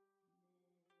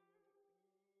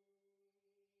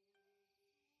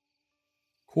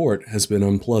 Court has been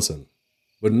unpleasant,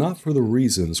 but not for the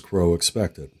reasons Crow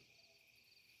expected.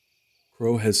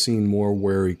 Crow has seen more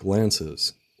wary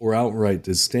glances, or outright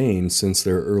disdain since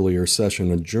their earlier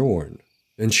session adjourned,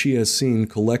 than she has seen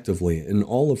collectively in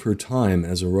all of her time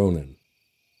as a Ronin.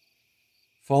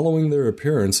 Following their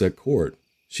appearance at court,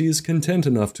 she is content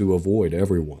enough to avoid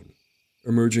everyone,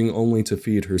 emerging only to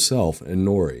feed herself and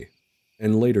Nori,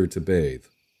 and later to bathe.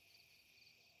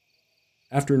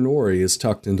 After Nori is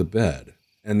tucked into bed,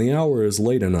 and the hour is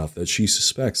late enough that she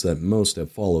suspects that most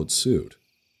have followed suit,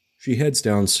 she heads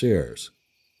downstairs.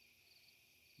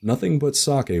 Nothing but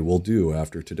sake will do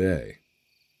after today,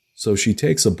 so she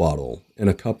takes a bottle and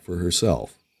a cup for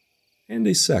herself, and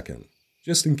a second,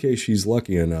 just in case she's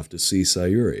lucky enough to see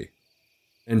Sayuri,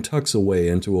 and tucks away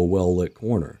into a well-lit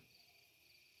corner.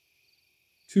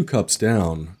 2 cups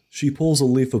down, she pulls a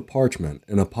leaf of parchment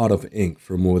and a pot of ink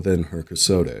from within her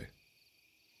kasode.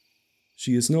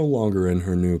 She is no longer in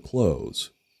her new clothes.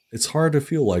 It's hard to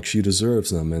feel like she deserves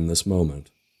them in this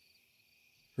moment.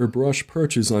 Her brush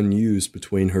perches unused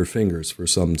between her fingers for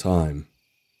some time.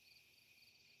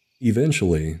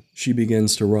 Eventually, she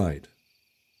begins to write.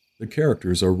 The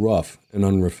characters are rough and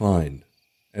unrefined,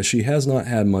 as she has not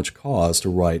had much cause to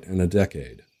write in a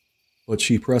decade, but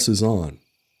she presses on.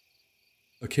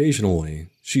 Occasionally,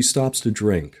 she stops to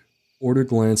drink, or to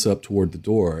glance up toward the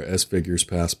door as figures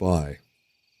pass by.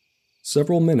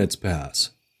 Several minutes pass,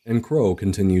 and Crow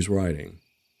continues writing.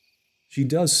 She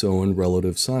does so in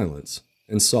relative silence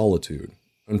and solitude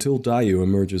until Daiyu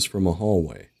emerges from a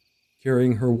hallway,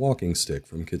 carrying her walking stick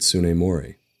from Kitsune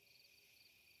Mori.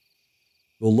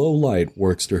 The low light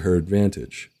works to her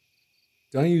advantage.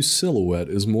 Daiyu's silhouette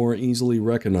is more easily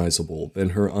recognizable than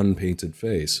her unpainted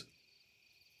face.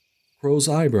 Crow's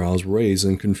eyebrows raise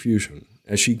in confusion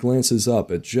as she glances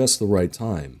up at just the right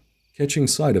time, catching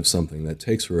sight of something that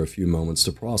takes her a few moments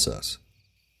to process.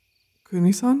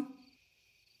 Kuni-san?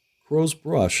 Crow's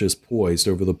brush is poised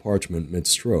over the parchment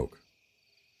mid-stroke.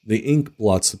 The ink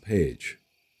blots the page.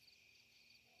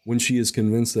 When she is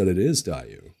convinced that it is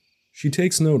Daiyu, she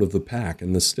takes note of the pack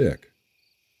and the stick.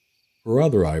 Her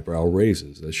other eyebrow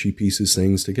raises as she pieces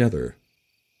things together.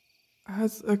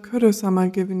 Has Akoto-sama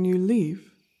given you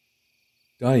leave?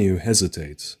 Daiyu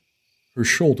hesitates. Her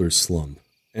shoulders slump,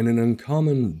 and an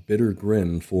uncommon, bitter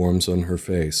grin forms on her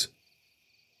face.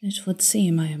 It would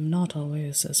seem I am not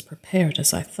always as prepared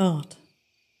as I thought.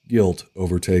 Guilt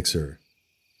overtakes her.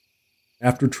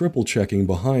 After triple-checking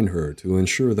behind her to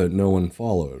ensure that no one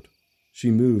followed,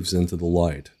 she moves into the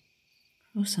light.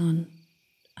 Crow-san,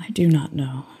 I do not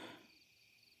know.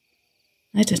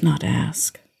 I did not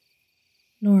ask,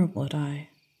 nor would I.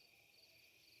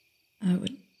 I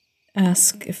would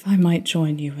ask if I might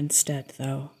join you instead,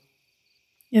 though,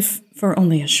 if for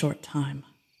only a short time.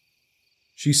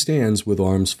 She stands with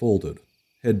arms folded,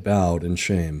 head bowed in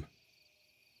shame.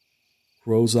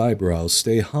 Crow's eyebrows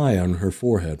stay high on her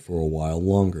forehead for a while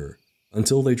longer,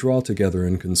 until they draw together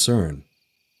in concern.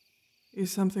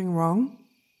 Is something wrong?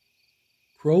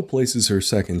 Crow places her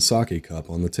second sake cup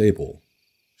on the table.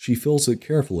 She fills it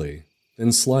carefully,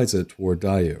 then slides it toward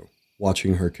Daiyu,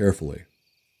 watching her carefully.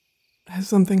 Has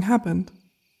something happened?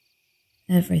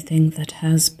 Everything that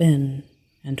has been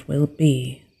and will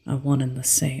be are one and the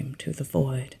same to the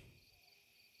void.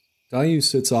 Daiyu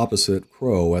sits opposite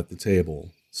Crow at the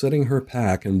table, setting her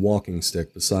pack and walking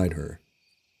stick beside her.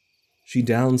 She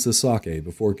downs the sake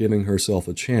before giving herself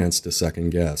a chance to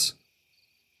second guess.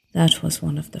 That was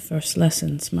one of the first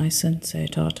lessons my sensei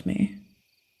taught me.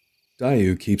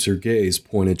 Daiyu keeps her gaze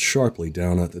pointed sharply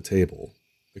down at the table,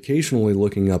 occasionally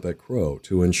looking up at Crow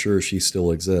to ensure she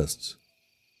still exists.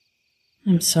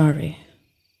 I'm sorry.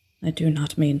 I do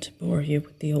not mean to bore you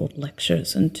with the old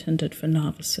lectures intended for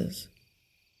novices.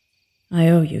 I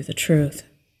owe you the truth.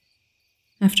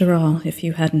 After all, if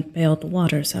you hadn't bailed the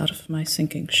waters out of my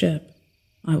sinking ship,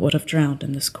 I would have drowned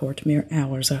in this court mere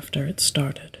hours after it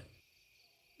started.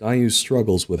 Daiyu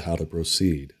struggles with how to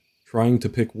proceed, trying to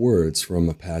pick words from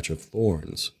a patch of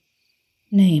thorns.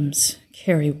 Names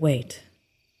carry weight.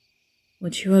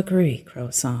 Would you agree,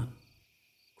 Crow-san?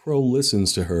 Crow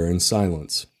listens to her in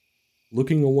silence,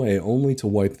 looking away only to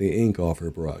wipe the ink off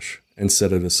her brush and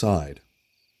set it aside.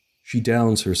 She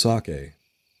downs her sake.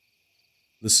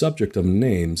 The subject of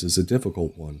names is a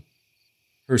difficult one.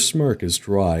 Her smirk is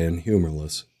dry and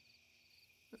humorless.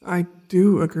 I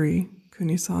do agree,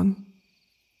 Kuni-san.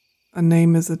 A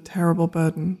name is a terrible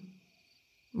burden,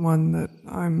 one that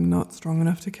I'm not strong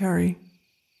enough to carry.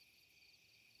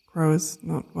 Crow is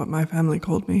not what my family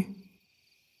called me.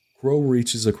 Crow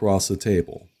reaches across the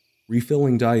table,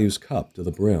 refilling Daiyu's cup to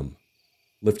the brim,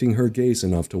 lifting her gaze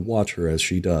enough to watch her as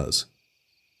she does.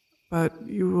 But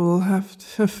you will have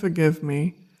to forgive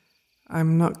me.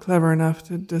 I'm not clever enough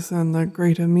to discern the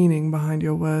greater meaning behind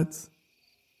your words.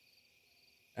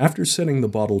 After setting the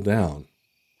bottle down,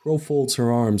 Crow folds her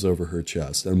arms over her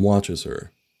chest and watches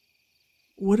her.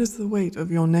 What is the weight of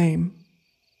your name?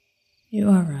 You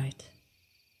are right.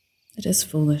 It is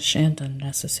foolish and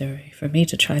unnecessary for me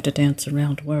to try to dance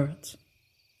around words.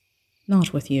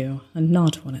 Not with you, and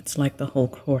not when it's like the whole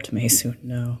court may soon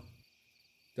know.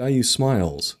 Daiyu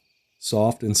smiles,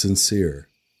 soft and sincere.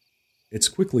 It's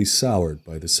quickly soured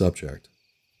by the subject.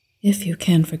 If you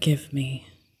can forgive me,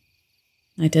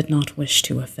 I did not wish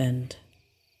to offend.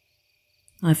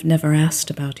 I've never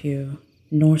asked about you,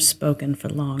 nor spoken for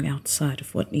long outside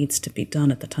of what needs to be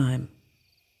done at the time.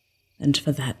 And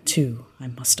for that, too, I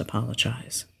must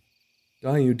apologize.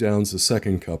 Daiyu downs the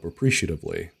second cup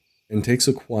appreciatively and takes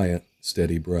a quiet,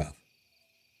 steady breath.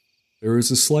 There is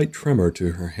a slight tremor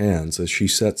to her hands as she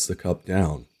sets the cup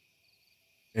down.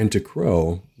 And to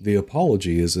Crow, the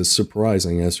apology is as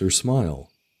surprising as her smile.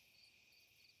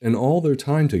 In all their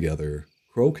time together,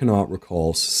 Crow cannot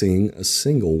recall seeing a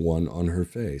single one on her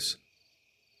face.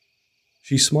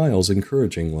 She smiles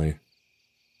encouragingly.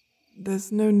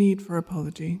 There's no need for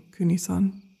apology,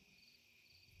 Kuni-san.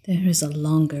 There is a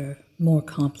longer, more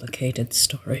complicated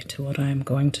story to what I am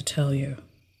going to tell you.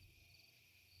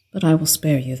 But I will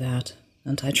spare you that,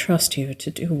 and I trust you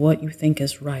to do what you think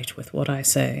is right with what I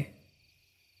say,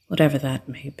 whatever that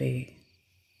may be.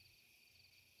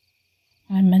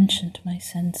 I mentioned my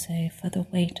sensei for the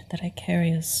weight that I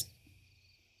carry is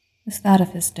that of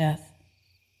his death,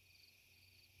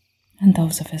 and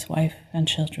those of his wife and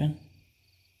children.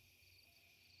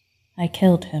 I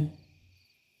killed him.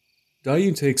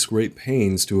 Daiyu takes great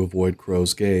pains to avoid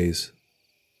Crow's gaze.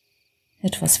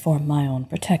 It was for my own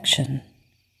protection.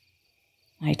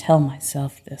 I tell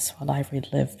myself this while I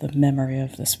relive the memory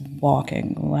of this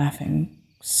walking, laughing,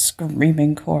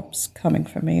 screaming corpse coming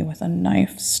for me with a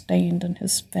knife stained in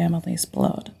his family's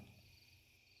blood.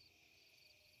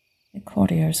 The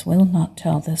courtiers will not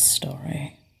tell this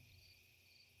story.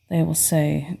 They will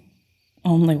say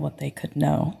only what they could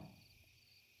know.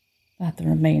 That the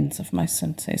remains of my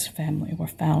sensei's family were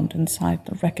found inside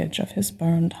the wreckage of his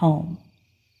burned home.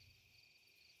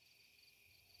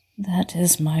 That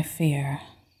is my fear,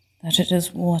 that it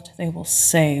is what they will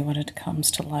say when it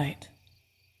comes to light.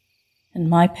 In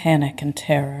my panic and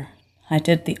terror, I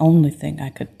did the only thing I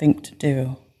could think to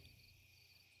do.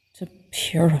 To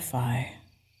purify.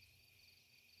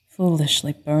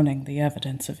 Foolishly burning the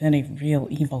evidence of any real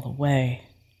evil away.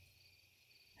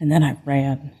 And then I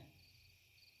ran.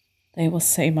 They will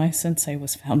say my sensei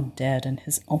was found dead and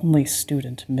his only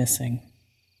student missing.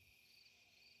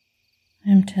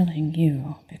 I am telling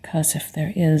you because if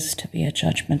there is to be a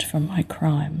judgment for my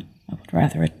crime, I would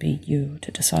rather it be you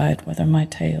to decide whether my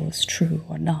tale is true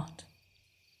or not.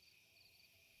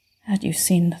 Had you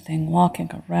seen the thing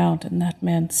walking around in that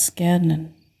man's skin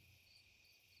and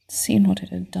seen what it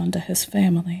had done to his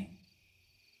family?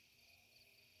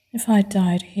 If I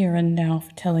died here and now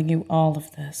for telling you all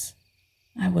of this,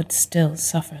 I would still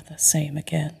suffer the same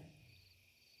again.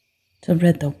 To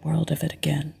rid the world of it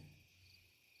again.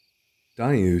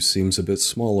 Daiyu seems a bit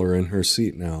smaller in her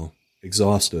seat now,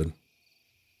 exhausted.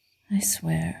 I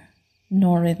swear,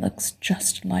 Nori looks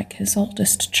just like his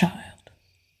oldest child.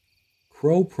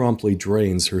 Crow promptly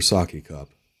drains her sake cup.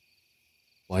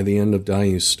 By the end of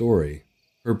Daiyu's story,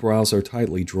 her brows are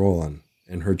tightly drawn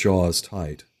and her jaws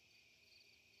tight.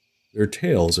 Their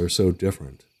tales are so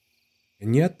different,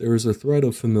 and yet there is a thread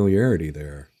of familiarity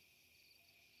there.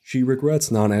 She regrets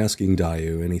not asking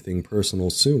Daiyu anything personal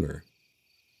sooner.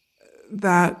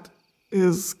 That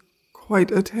is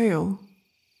quite a tale.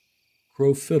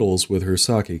 Crow fiddles with her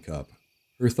sake cup,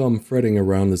 her thumb fretting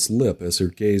around its lip as her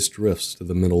gaze drifts to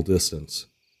the middle distance.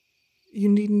 You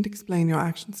needn't explain your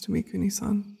actions to me,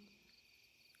 Kuni-san.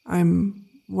 I'm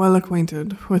well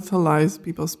acquainted with the lies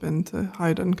people spin to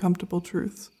hide uncomfortable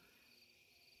truths,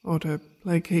 or to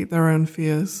placate their own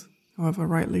fears, however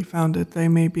rightly founded they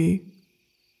may be.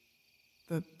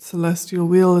 The celestial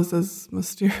wheel is as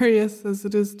mysterious as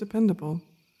it is dependable.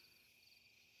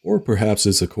 Or perhaps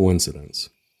it's a coincidence,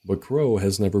 but Crow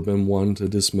has never been one to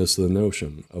dismiss the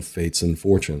notion of fates and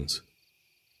fortunes.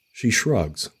 She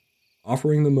shrugs,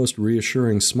 offering the most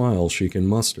reassuring smile she can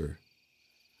muster.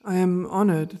 I am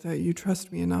honored that you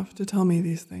trust me enough to tell me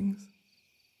these things.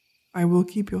 I will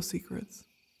keep your secrets.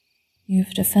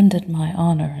 You've defended my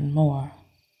honor and more.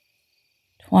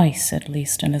 Twice, at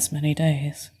least, in as many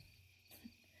days.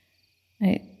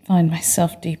 I find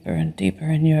myself deeper and deeper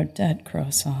in your debt,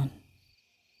 Crow-san.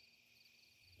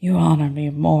 You honor me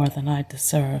more than I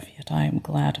deserve, yet I am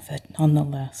glad of it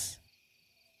nonetheless.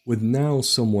 With now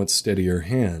somewhat steadier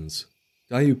hands,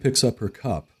 Daiyu picks up her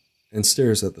cup and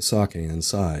stares at the sake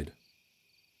inside.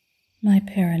 My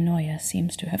paranoia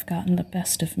seems to have gotten the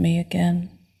best of me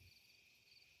again.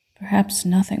 Perhaps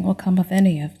nothing will come of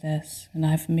any of this, and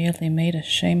I've merely made a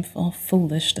shameful,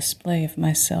 foolish display of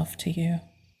myself to you.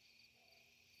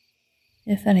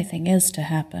 If anything is to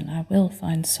happen, I will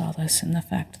find solace in the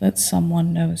fact that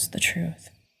someone knows the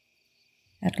truth.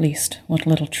 At least, what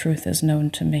little truth is known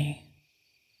to me.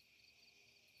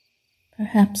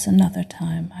 Perhaps another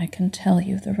time I can tell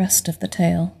you the rest of the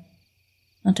tale,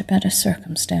 under better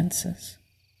circumstances.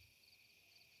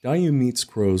 Daiyu meets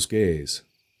Crow's gaze,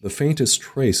 the faintest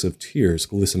trace of tears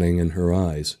glistening in her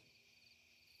eyes.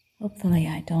 Hopefully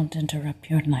I don't interrupt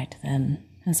your night then,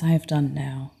 as I have done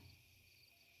now.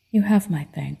 You have my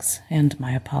thanks and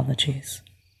my apologies.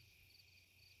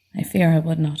 I fear I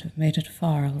would not have made it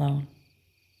far alone.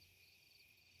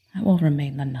 I will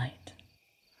remain the night.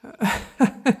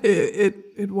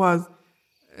 It was,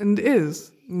 and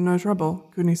is, no trouble,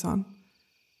 Kuni-san.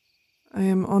 I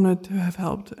am honored to have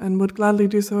helped, and would gladly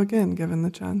do so again, given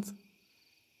the chance.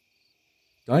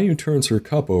 Daiyu turns her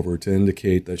cup over to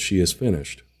indicate that she is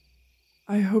finished.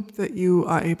 I hope that you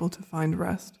are able to find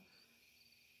rest.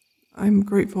 I'm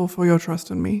grateful for your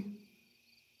trust in me.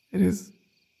 It is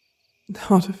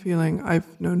not a feeling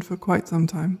I've known for quite some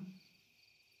time.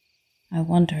 I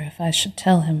wonder if I should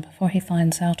tell him before he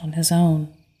finds out on his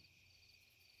own.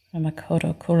 From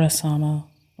Makoto Kurosama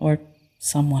or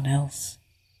someone else.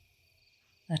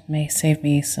 That may save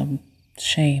me some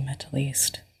shame, at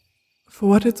least. For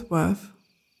what it's worth,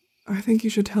 I think you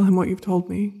should tell him what you've told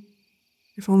me,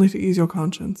 if only to ease your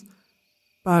conscience.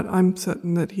 But I'm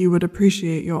certain that he would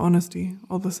appreciate your honesty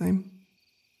all the same.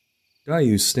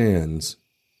 Daiyu stands.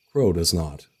 Crow does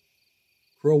not.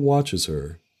 Crow watches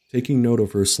her, taking note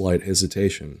of her slight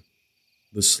hesitation,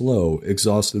 the slow,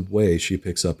 exhausted way she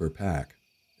picks up her pack,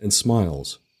 and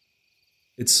smiles.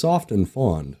 It's soft and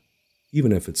fond,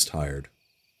 even if it's tired.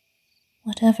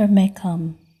 Whatever may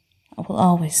come, I will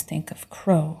always think of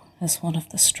Crow as one of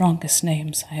the strongest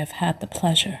names I have had the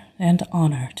pleasure and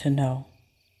honor to know.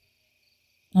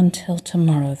 Until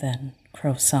tomorrow, then,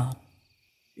 Crow-san.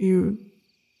 You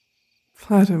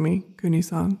flatter me,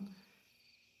 Kuni-san,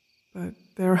 but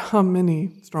there are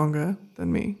many stronger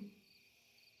than me.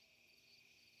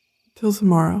 Till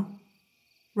tomorrow.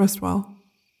 Rest well.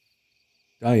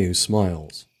 Daiyu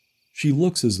smiles. She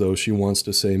looks as though she wants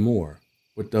to say more,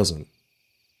 but doesn't.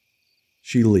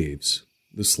 She leaves,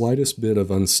 the slightest bit of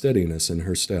unsteadiness in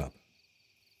her step.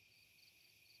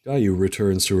 Daiyu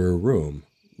returns to her room,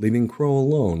 leaving Crow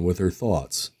alone with her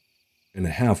thoughts, and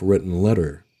a half-written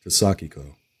letter to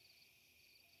Sakiko.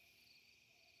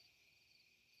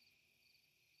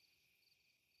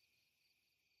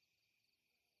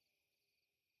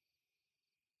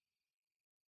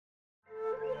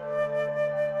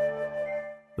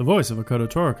 The voice of Akoto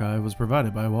Torakai was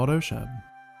provided by Waldo Sheb.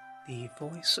 The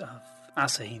voice of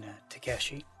Asahina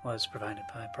Takeshi was provided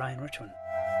by Brian Richmond.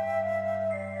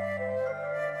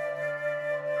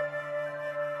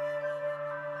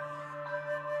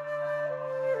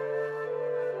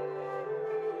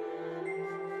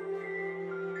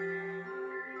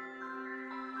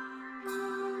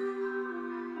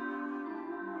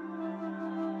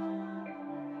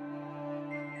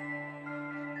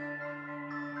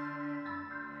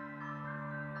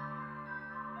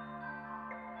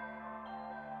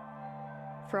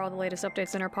 For all the latest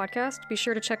updates on our podcast, be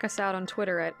sure to check us out on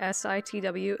Twitter at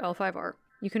SITWL5R.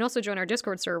 You can also join our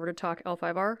Discord server to talk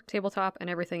L5R, tabletop, and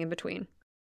everything in between.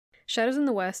 Shadows in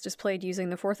the West is played using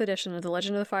the 4th edition of the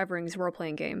Legend of the Five Rings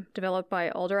role-playing game, developed by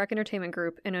Alderac Entertainment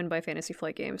Group and owned by Fantasy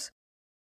Flight Games.